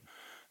bench.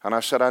 And I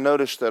said, I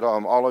noticed that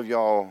all of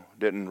y'all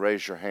didn't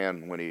raise your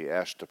hand when he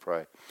asked to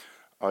pray.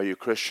 Are you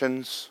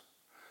Christians?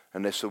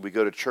 And they said, we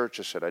go to church.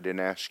 I said, I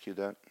didn't ask you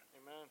that.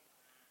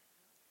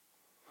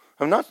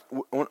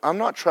 Amen. I'm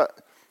not trying.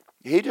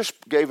 He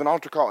just gave an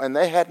altar call, and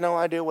they had no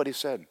idea what he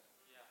said.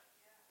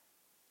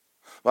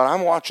 But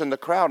I'm watching the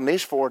crowd, and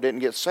these four didn't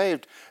get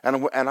saved,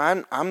 and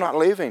I'm not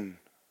leaving.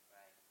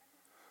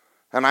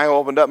 And I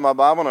opened up my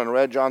Bible and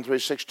read John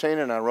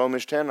 3:16 and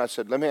Romans 10. And I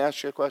said, let me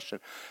ask you a question.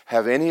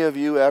 Have any of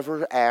you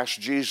ever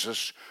asked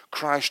Jesus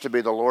Christ to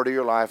be the Lord of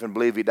your life and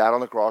believe he died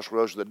on the cross,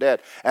 rose from the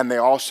dead? And they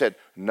all said,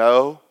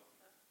 no.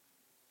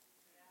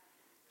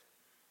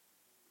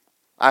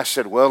 I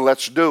said, well,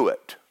 let's do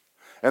it.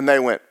 And they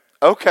went,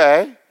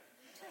 okay.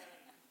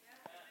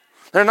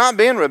 They're not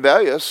being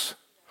rebellious.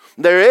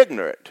 They're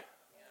ignorant.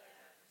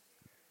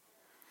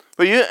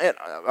 But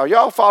are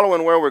y'all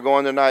following where we're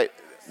going tonight?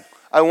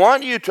 I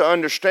want you to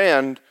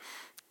understand,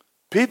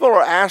 people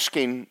are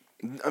asking,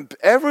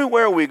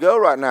 everywhere we go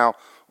right now,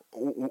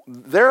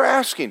 they're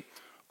asking,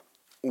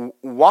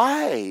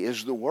 why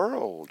is the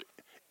world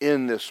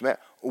in this mess?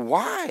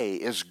 Why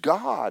is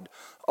God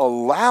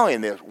allowing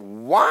this?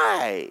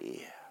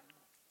 Why?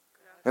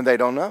 And they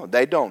don't know.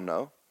 They don't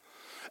know.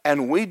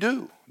 And we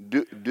do.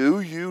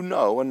 Do you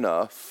know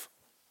enough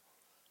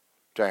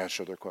to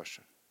answer their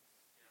question?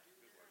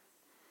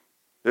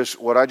 This,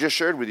 what I just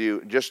shared with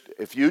you,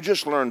 if you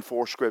just learn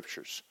 4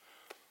 scriptures,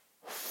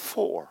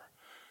 4,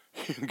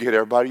 you can get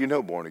everybody you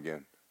know born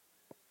again.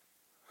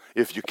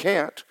 If you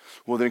can't,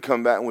 well then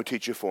come back and we'll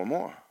teach you 4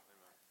 more.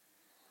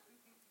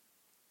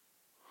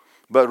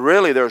 But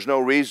really there's no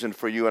reason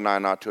for you and I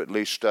not to at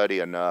least study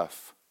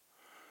enough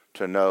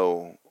to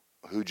know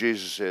who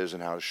Jesus is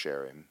and how to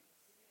share him.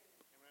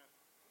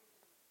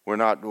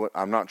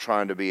 I'm not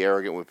trying to be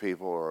arrogant with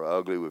people or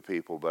ugly with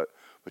people, but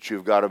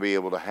you've got to be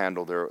able to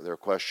handle their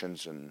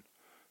questions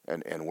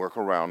and work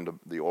around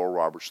the Oral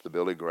Roberts, the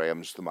Billy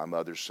Grahams, my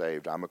mother's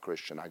saved. I'm a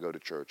Christian. I go to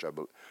church. I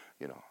don't,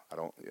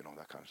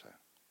 that kind of stuff.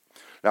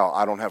 Now,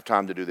 I don't have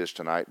time to do this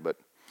tonight, but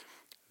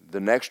the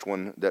next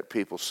one that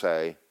people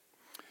say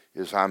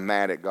is, I'm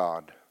mad at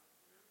God.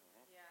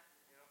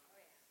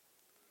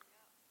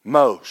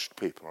 Most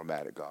people are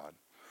mad at God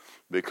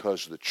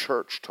because the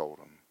church told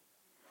them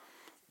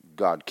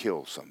God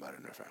killed somebody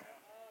in their family.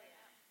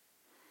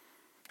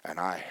 And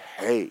I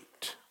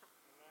hate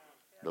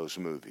those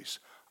movies.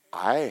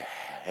 I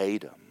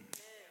hate them.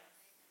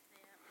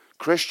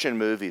 Christian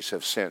movies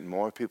have sent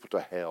more people to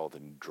hell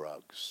than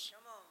drugs.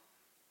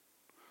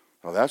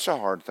 Now that's a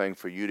hard thing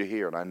for you to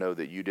hear, and I know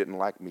that you didn't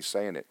like me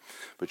saying it.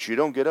 But you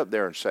don't get up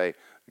there and say,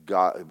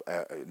 God,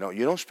 no,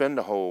 you don't spend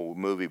the whole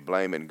movie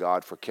blaming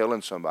God for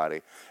killing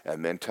somebody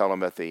and then tell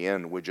them at the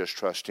end, we just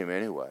trust him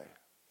anyway.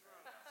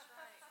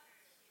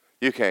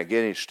 You can't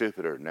get any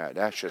stupider than that.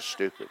 That's just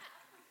stupid.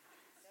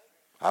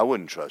 I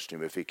wouldn't trust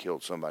him if he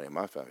killed somebody in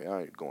my family.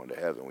 I ain't going to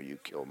heaven when you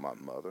killed my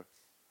mother.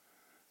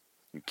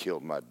 You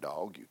killed my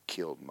dog. You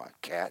killed my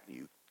cat.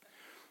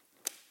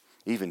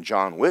 Even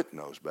John Wick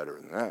knows better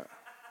than that.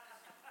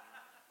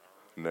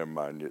 Never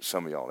mind,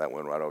 some of y'all, that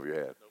went right over your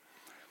head.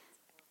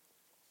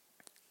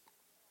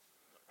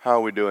 How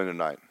are we doing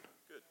tonight?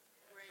 Good.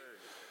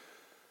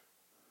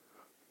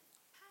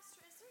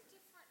 Pastor, is there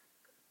different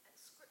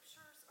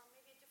scriptures or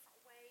maybe a different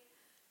way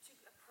to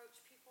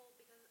approach people,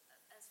 because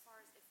as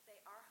far as if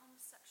they are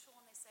homosexual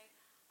and they say,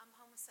 I'm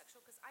homosexual,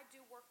 because I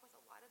do work with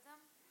a lot of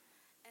them,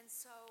 and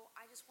so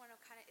I just want to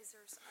kind of, is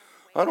there a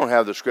way? I don't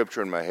have the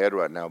scripture in my head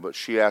right now, but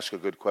she asked a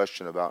good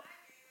question about.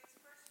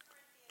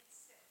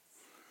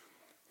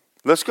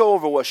 Let's go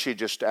over what she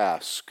just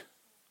asked.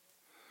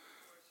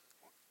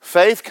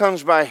 Faith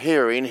comes by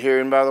hearing,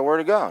 hearing by the Word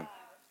of God.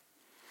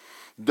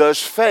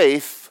 Does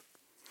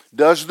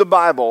the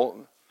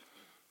Bible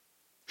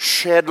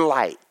shed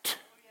light?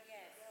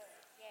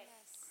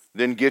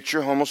 Then get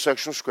your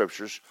homosexual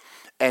scriptures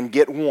and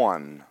get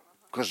one,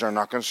 because they're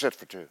not going to sit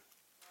for 2.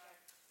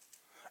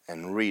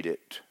 And read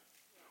it.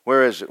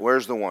 Where is it?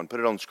 Where's the one? Put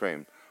it on the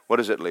screen. What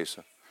is it,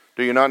 Lisa?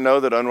 Do you not know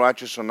that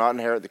unrighteous will not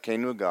inherit the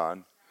kingdom of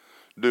God?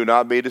 Do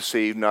not be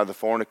deceived, neither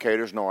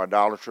fornicators, nor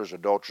idolaters,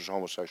 adulterers,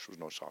 homosexuals,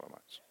 nor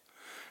sodomites.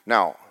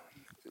 Now,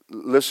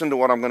 listen to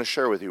what I'm going to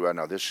share with you right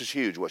now. This is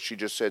huge. What she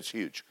just said is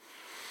huge.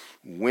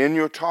 When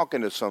you're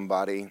talking to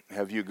somebody,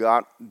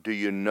 do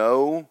you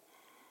know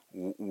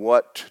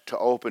what to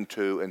open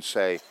to and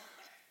say,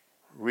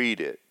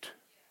 read it?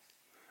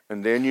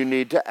 And then you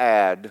need to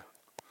add,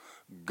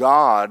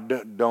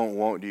 God don't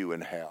want you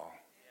in hell.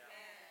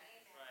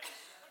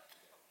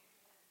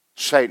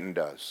 Satan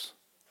does.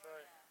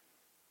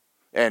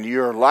 And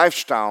your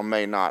lifestyle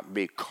may not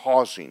be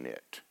causing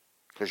it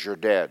because you're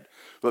dead.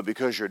 But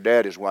because you're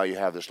dead is why you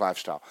have this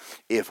lifestyle.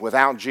 If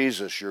without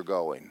Jesus, you're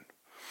going.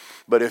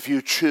 But if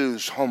you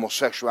choose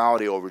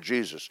homosexuality over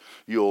Jesus,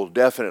 you'll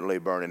definitely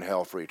burn in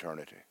hell for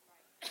eternity.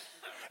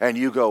 And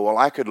you go, well,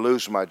 I could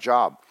lose my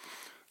job.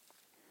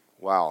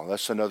 Wow,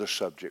 that's another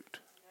subject.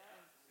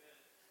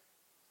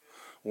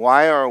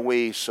 Why are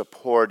we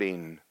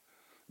supporting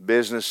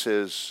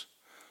businesses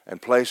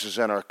and places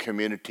in our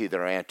community that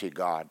are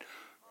anti-God?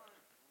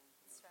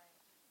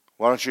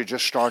 Why don't you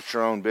just start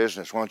your own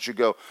business?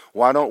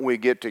 Why don't we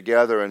get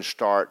together and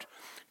start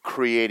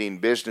creating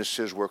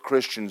businesses where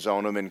Christians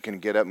own them and can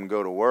get up and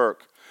go to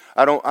work?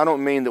 I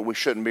don't mean that we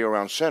shouldn't be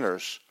around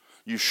sinners.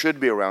 You should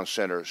be around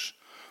sinners.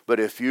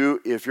 But if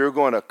you're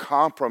going to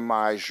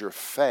compromise your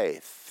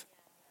faith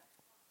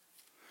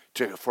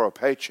for a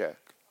paycheck,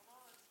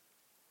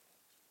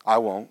 I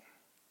won't.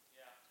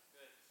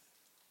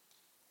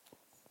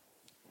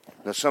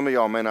 Now, some of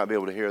y'all may not be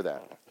able to hear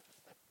that.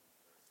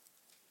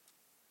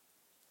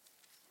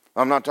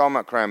 I'm not talking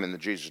about cramming the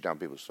Jesus down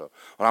people's throat.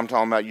 What I'm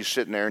talking about, you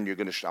sitting there and I'm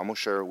going to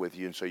share it with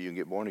you and so you can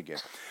get born again.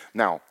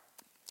 Now,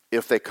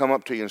 if they come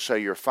up to you and say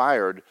you're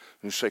fired, and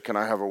you say, can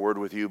I have a word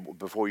with you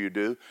before you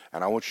do?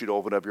 And I want you to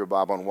open up your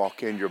Bible and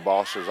walk in your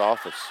boss's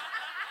office.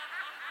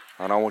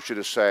 And I want you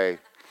to say,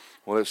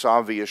 well, it's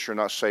obvious you're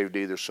not saved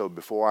either, so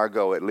before I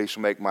go, at least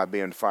make my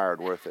being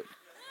fired worth it.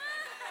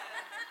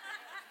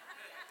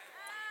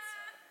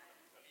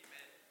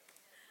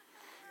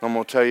 I'm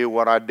going to tell you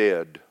what I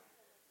did.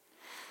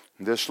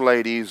 This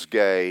lady's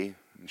gay.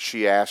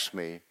 She asked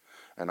me,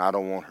 and I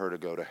don't want her to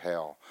go to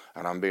hell.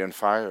 And I'm being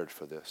fired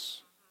for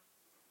this.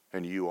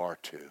 And you are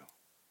too.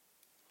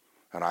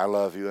 And I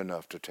love you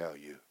enough to tell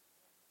you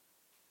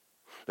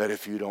that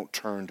if you don't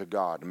turn to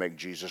God and make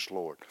Jesus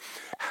Lord,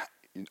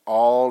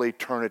 all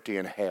eternity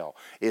in hell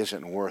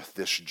isn't worth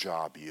this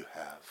job you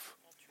have.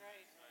 That's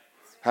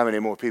right. How many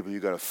more people are you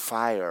going to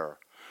fire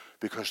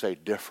because they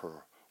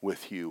differ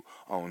with you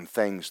on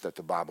things that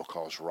the Bible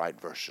calls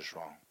right versus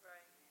wrong?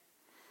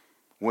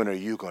 When are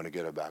you going to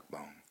get a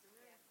backbone?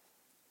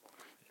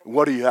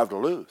 What do you have to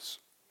lose?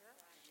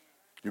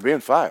 You're being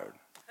fired.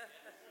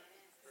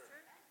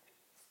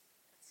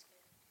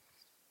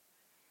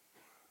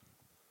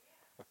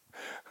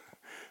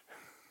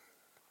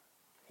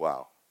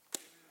 Wow.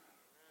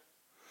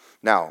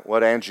 Now,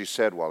 what Angie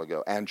said a while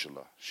ago,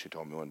 Angela, she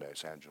told me one day,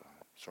 it's Angela.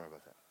 Sorry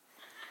about that.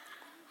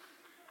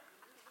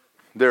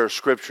 There are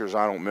scriptures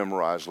I don't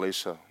memorize.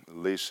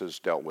 Lisa's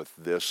dealt with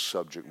this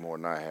subject more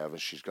than I have,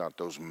 and she's got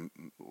those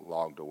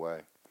logged away.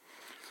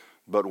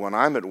 But when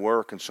I'm at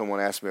work and someone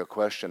asks me a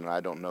question and I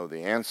don't know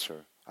the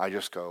answer, I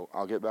just go,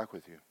 I'll get back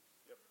with you.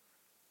 Yep.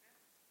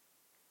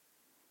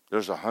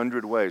 There's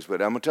 100 ways,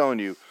 but I'm telling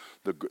you,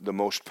 the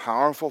most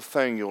powerful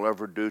thing you'll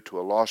ever do to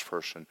a lost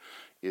person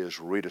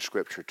is read a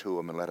scripture to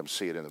them and let them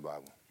see it in the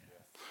Bible.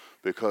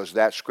 Because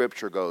that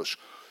scripture goes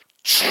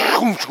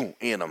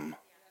in them.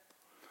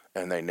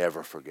 And they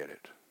never forget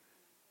it.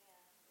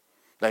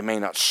 They may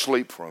not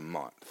sleep for a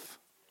month.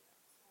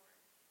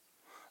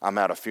 I'm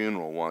at a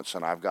funeral once,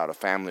 and I've got a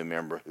family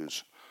member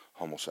who's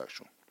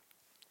homosexual.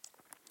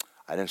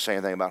 I didn't say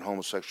anything about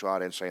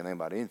homosexuality. I didn't say anything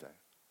about anything.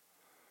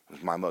 It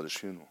was my mother's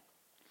funeral.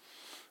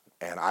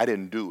 And I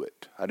didn't do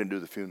it. I didn't do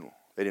the funeral.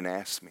 They didn't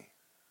ask me.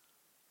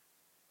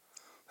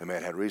 They may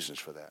have had reasons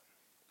for that.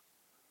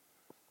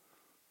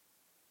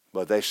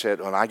 But they said,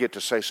 when I get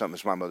to say something,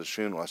 it's my mother's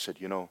funeral, I said,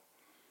 you know,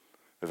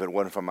 if it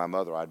wasn't for my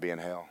mother, I'd be in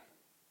hell.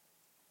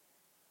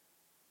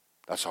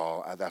 That's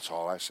all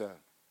I said.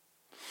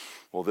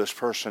 Well, this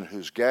person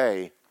who's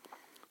gay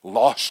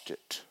lost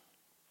it.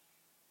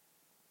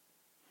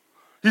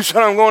 You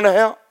said I'm going to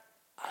hell?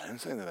 I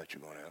didn't say that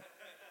you're going to hell.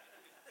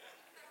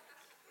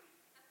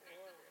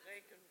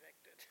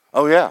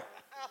 Oh, yeah.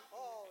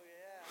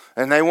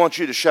 And they want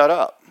you to shut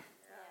up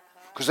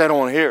because they don't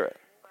want to hear it.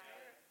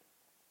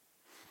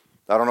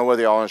 I don't know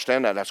whether y'all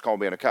understand that. That's called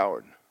being a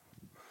coward.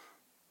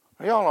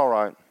 Are y'all all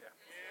right?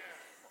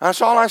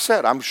 That's all I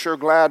said. I'm sure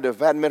glad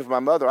if it hadn't been for my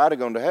mother, I'd have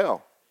gone to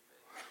hell.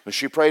 But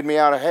she prayed me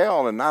out of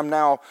hell, and I'm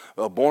now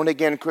a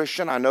born-again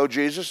Christian. I know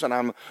Jesus, and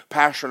I'm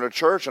pastor in a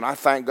church, and I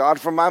thank God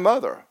for my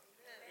mother. Amen.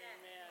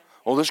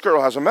 Well, this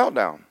girl has a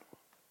meltdown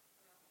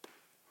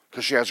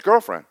because she has a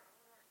girlfriend.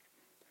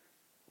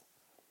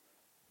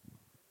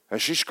 And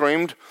she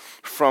screamed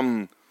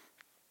from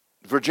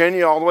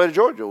Virginia all the way to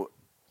Georgia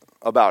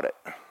about it.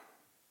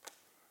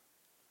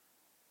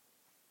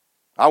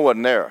 I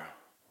wasn't there,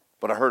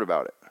 but I heard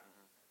about it.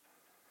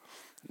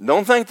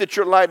 Don't think that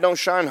your light don't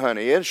shine,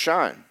 honey. It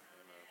shine.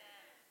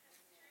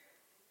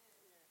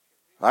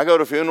 I go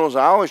to funerals.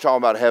 I always talk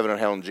about heaven and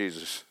hell and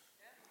Jesus.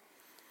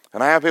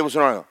 And I have people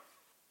sitting around.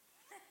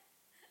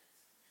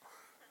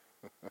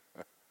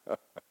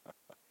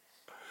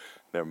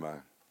 Never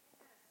mind.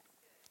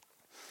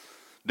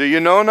 Do you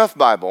know enough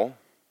Bible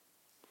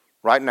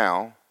right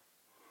now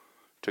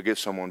to get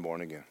someone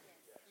born again?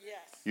 Yes.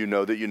 You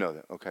know that you know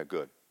that. Okay,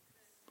 good.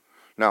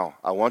 Now,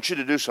 I want you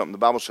to do something. The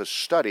Bible says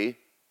study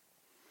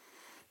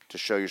to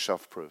show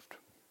yourself approved.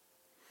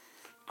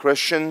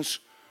 Christians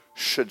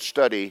should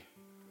study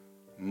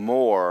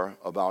more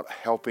about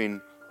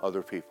helping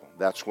other people.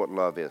 That's what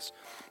love is.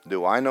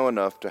 Do I know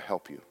enough to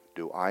help you?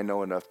 Do I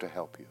know enough to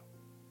help you?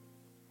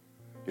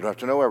 You don't have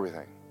to know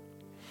everything.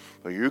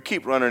 But you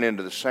keep running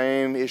into the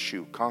same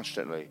issue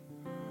constantly.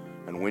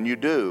 And when you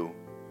do,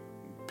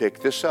 pick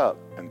this up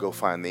and go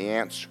find the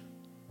answer.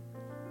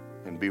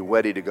 And be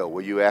ready to go.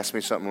 Well, you asked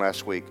me something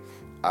last week.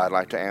 I'd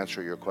like to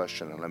answer your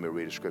question, and let me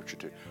read a scripture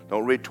to you.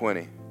 Don't read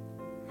 20.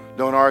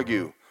 Don't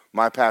argue.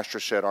 My pastor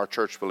said our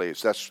church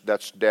believes.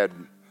 That's dead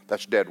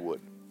That's dead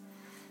wood.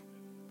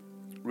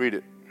 Read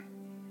it.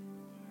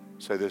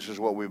 Say, this is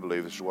what we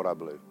believe. This is what I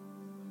believe.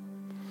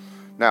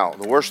 Now,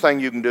 the worst thing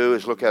you can do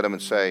is look at them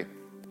and say,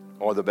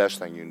 or the best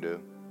thing you can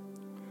do.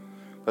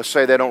 Let's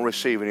say they don't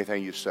receive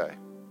anything you say.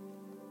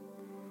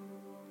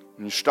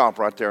 And you stop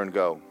right there and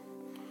go,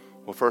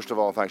 well, first of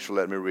all, thanks for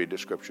letting me read the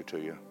scripture to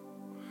you.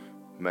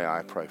 May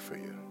I pray for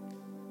you?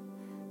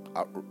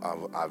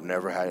 I've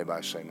never had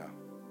anybody say no.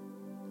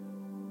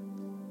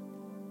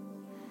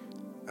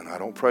 And I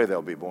don't pray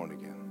they'll be born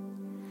again.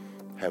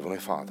 Heavenly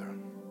Father,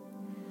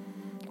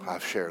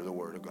 I've shared the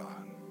word of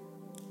God.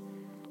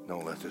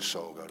 Don't let this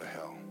soul go to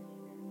hell.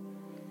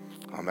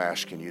 I'm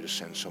asking you to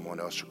send someone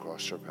else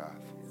across their path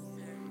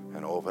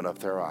and open up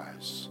their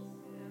eyes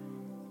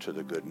to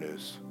the good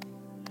news.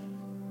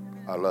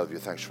 I love you.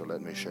 Thanks for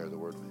letting me share the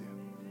word with you.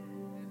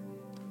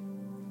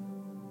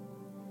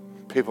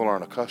 People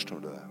aren't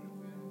accustomed to that.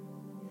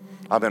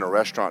 I've been in a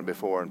restaurant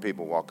before and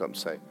people walk up and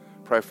say,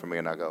 pray for me.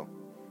 And I go,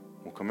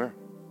 well, come here.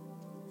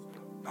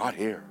 Not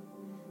here.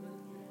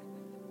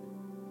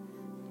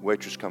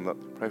 Waitress come up,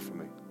 pray for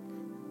me.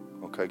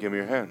 Okay, give me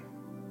your hand.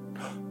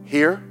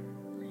 Here?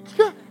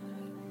 Yeah.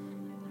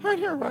 Right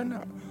here, right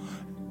now.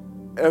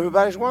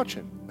 Everybody's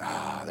watching.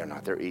 They're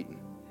not. They're eating.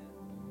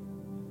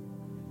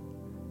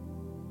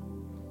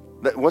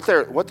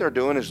 What they're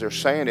doing is they're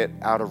saying it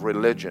out of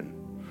religion.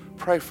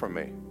 Pray for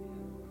me.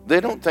 They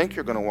don't think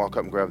you're going to walk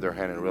up and grab their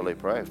hand and really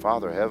pray.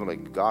 Father, Heavenly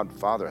God,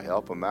 Father,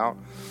 help them out.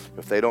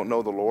 If they don't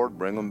know the Lord,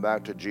 bring them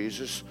back to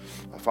Jesus.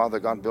 Father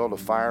God, build a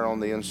fire on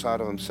the inside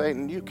of them.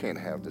 Satan, you can't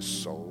have this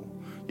soul.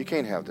 You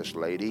can't have this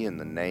lady in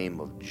the name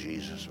of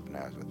Jesus of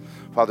Nazareth.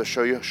 Father,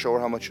 show her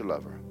how much you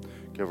love her.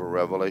 Give her a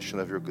revelation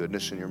of your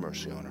goodness and your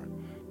mercy on her.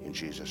 In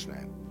Jesus'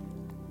 name.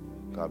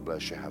 God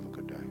bless you. Have a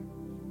good day.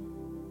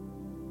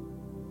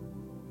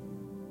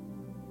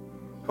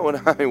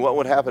 What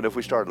would happen if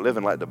we started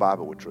living like the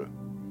Bible was true?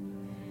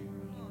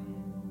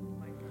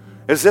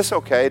 Is this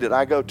okay? Did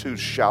I go too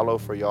shallow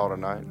for y'all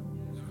tonight?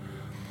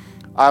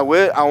 I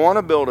want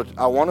to build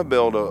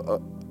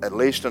at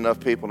least enough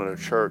people in a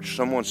church.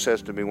 Someone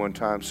says to me one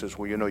time, says,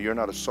 well, you're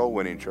not a soul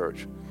winning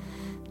church.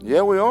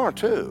 Yeah, we are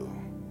too.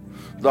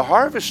 The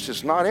harvest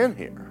is not in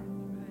here.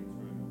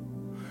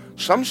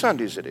 Some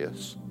Sundays it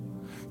is.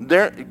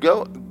 You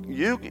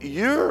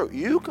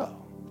go.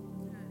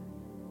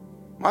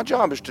 My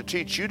job is to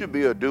teach you to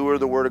be a doer of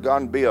the Word of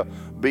God and be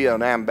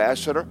an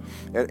ambassador.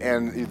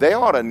 And they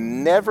ought to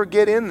never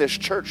get in this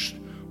church.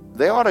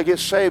 They ought to get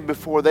saved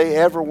before they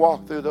ever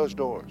walk through those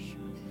doors.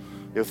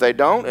 If they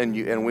don't,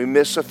 and we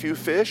miss a few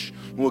fish,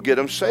 we'll get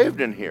them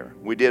saved in here.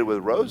 We did with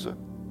Rosa.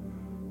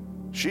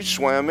 She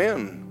swam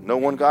in. No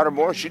one got her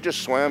born. She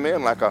just swam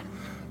in like a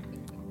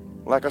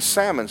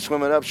salmon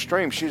swimming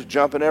upstream. She's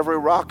jumping every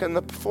rock in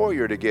the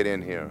foyer to get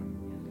in here.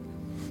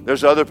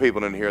 There's other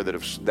people in here that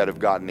have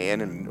gotten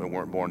in and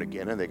weren't born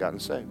again, and they gotten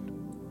saved.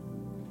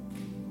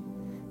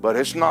 But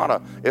it's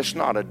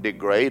not a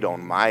degrade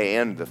on my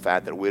end, the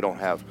fact that we don't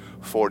have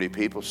 40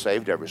 people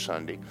saved every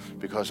Sunday,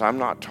 because I'm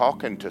not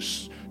talking to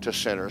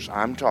sinners.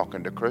 I'm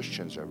talking to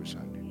Christians every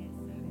Sunday.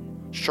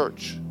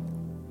 Church.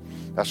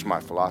 That's my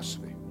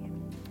philosophy.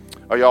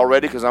 Are y'all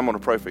ready? Because I'm going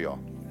to pray for y'all.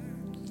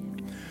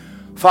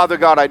 Father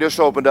God, I just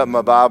opened up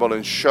my Bible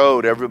and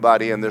showed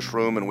everybody in this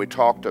room, and we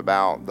talked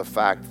about the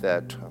fact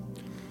that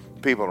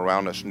people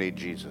around us need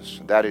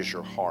Jesus. That is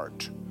your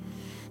heart.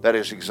 That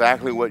is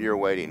exactly what you're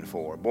waiting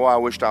for. Boy, I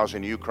wished I was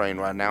in Ukraine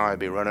right now. I'd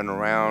be running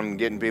around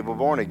getting people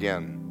born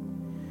again.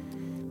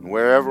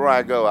 Wherever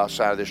I go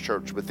outside of this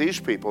church. But these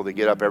people, they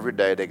get up every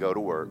day, they go to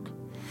work.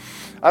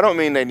 I don't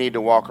mean they need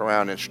to walk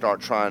around and start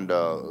trying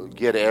to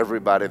get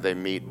everybody they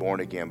meet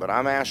born again. But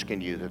I'm asking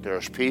you that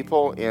there's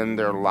people in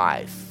their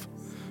life,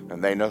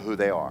 and they know who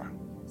they are.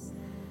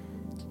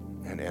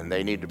 And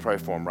they need to pray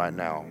for them right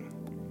now.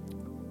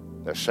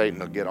 That Satan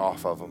will get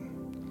off of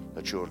them,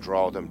 that you'll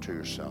draw them to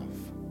yourself,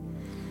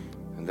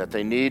 and that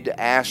they need to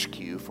ask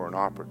you for an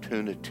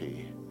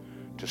opportunity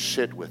to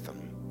sit with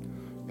them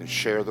and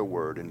share the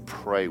word and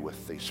pray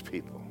with these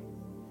people,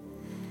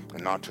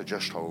 and not to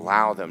just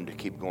allow them to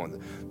keep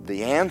going.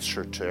 The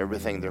answer to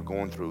everything they're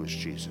going through is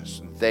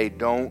Jesus. They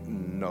don't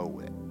know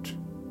it.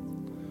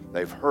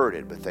 They've heard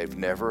it, but they've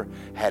never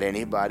had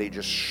anybody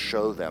just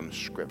show them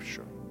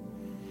Scripture.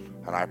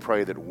 And I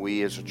pray that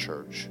we as a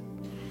church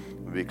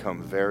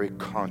become very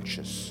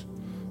conscious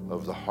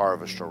of the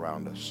harvest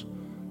around us.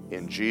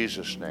 In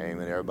Jesus' name,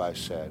 and everybody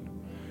said.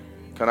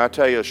 Can I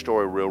tell you a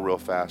story real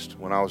fast?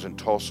 When I was in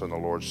Tulsa, and the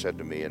Lord said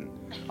to me, and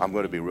I'm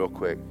going to be real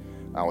quick,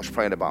 I was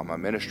praying about my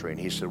ministry,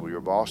 and He said, well,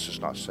 your boss is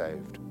not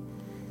saved.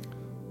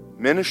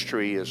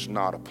 Ministry is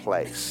not a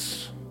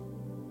place.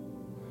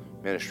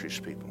 Ministry is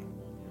people.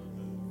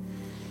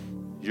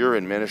 You're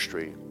in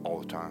ministry all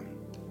the time.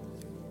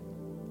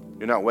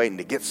 You're not waiting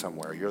to get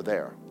somewhere. You're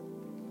there.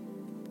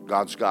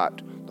 God's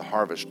got the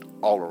harvest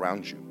all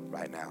around you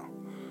right now.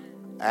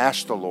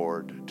 Ask the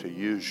Lord to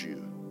use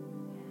you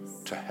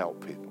to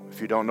help people.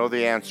 If you don't know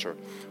the answer,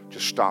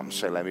 just stop and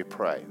say, let me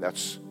pray.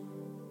 That's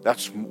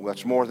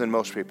more than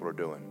most people are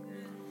doing.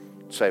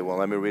 Say, well,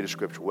 let me read a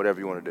scripture, whatever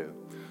you want to do.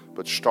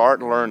 But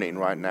start learning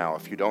right now.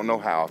 If you don't know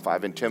how, if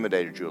I've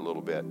intimidated you a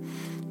little bit,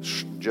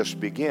 just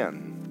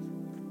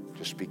begin.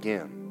 Just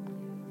begin.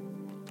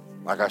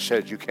 Like I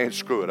said, you can't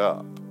screw it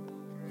up.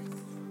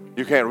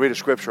 You can't read a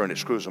scripture and it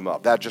screws them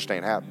up. That just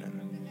ain't happening.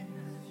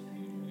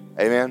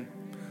 Amen?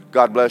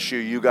 God bless you.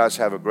 You guys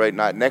have a great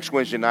night. Next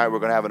Wednesday night, we're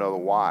going to have another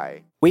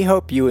why. We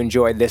hope you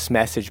enjoyed this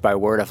message by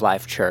Word of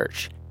Life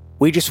Church.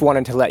 We just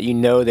wanted to let you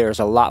know there's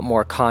a lot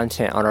more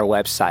content on our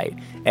website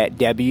at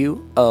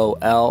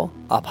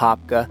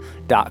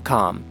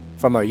wolapopka.com.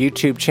 From our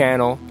YouTube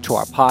channel, to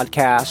our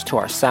podcast, to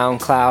our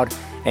SoundCloud,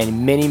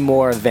 and many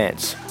more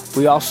events.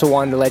 We also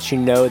wanted to let you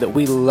know that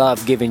we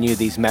love giving you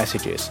these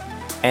messages.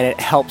 And it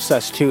helps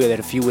us too, that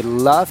if you would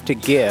love to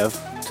give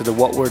to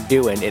what we're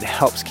doing, it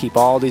helps keep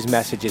all these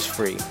messages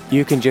free.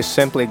 You can just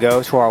simply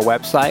go to our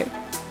website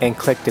and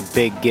click the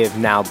big Give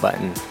Now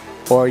button.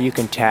 Or you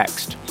can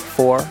text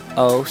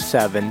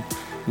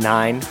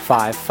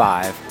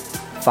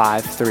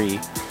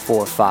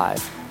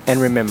 407-955-5345.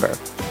 And remember,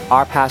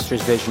 our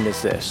pastor's vision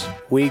is this: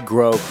 we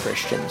grow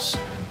Christians.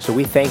 So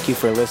we thank you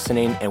for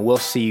listening, and we'll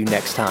see you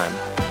next time.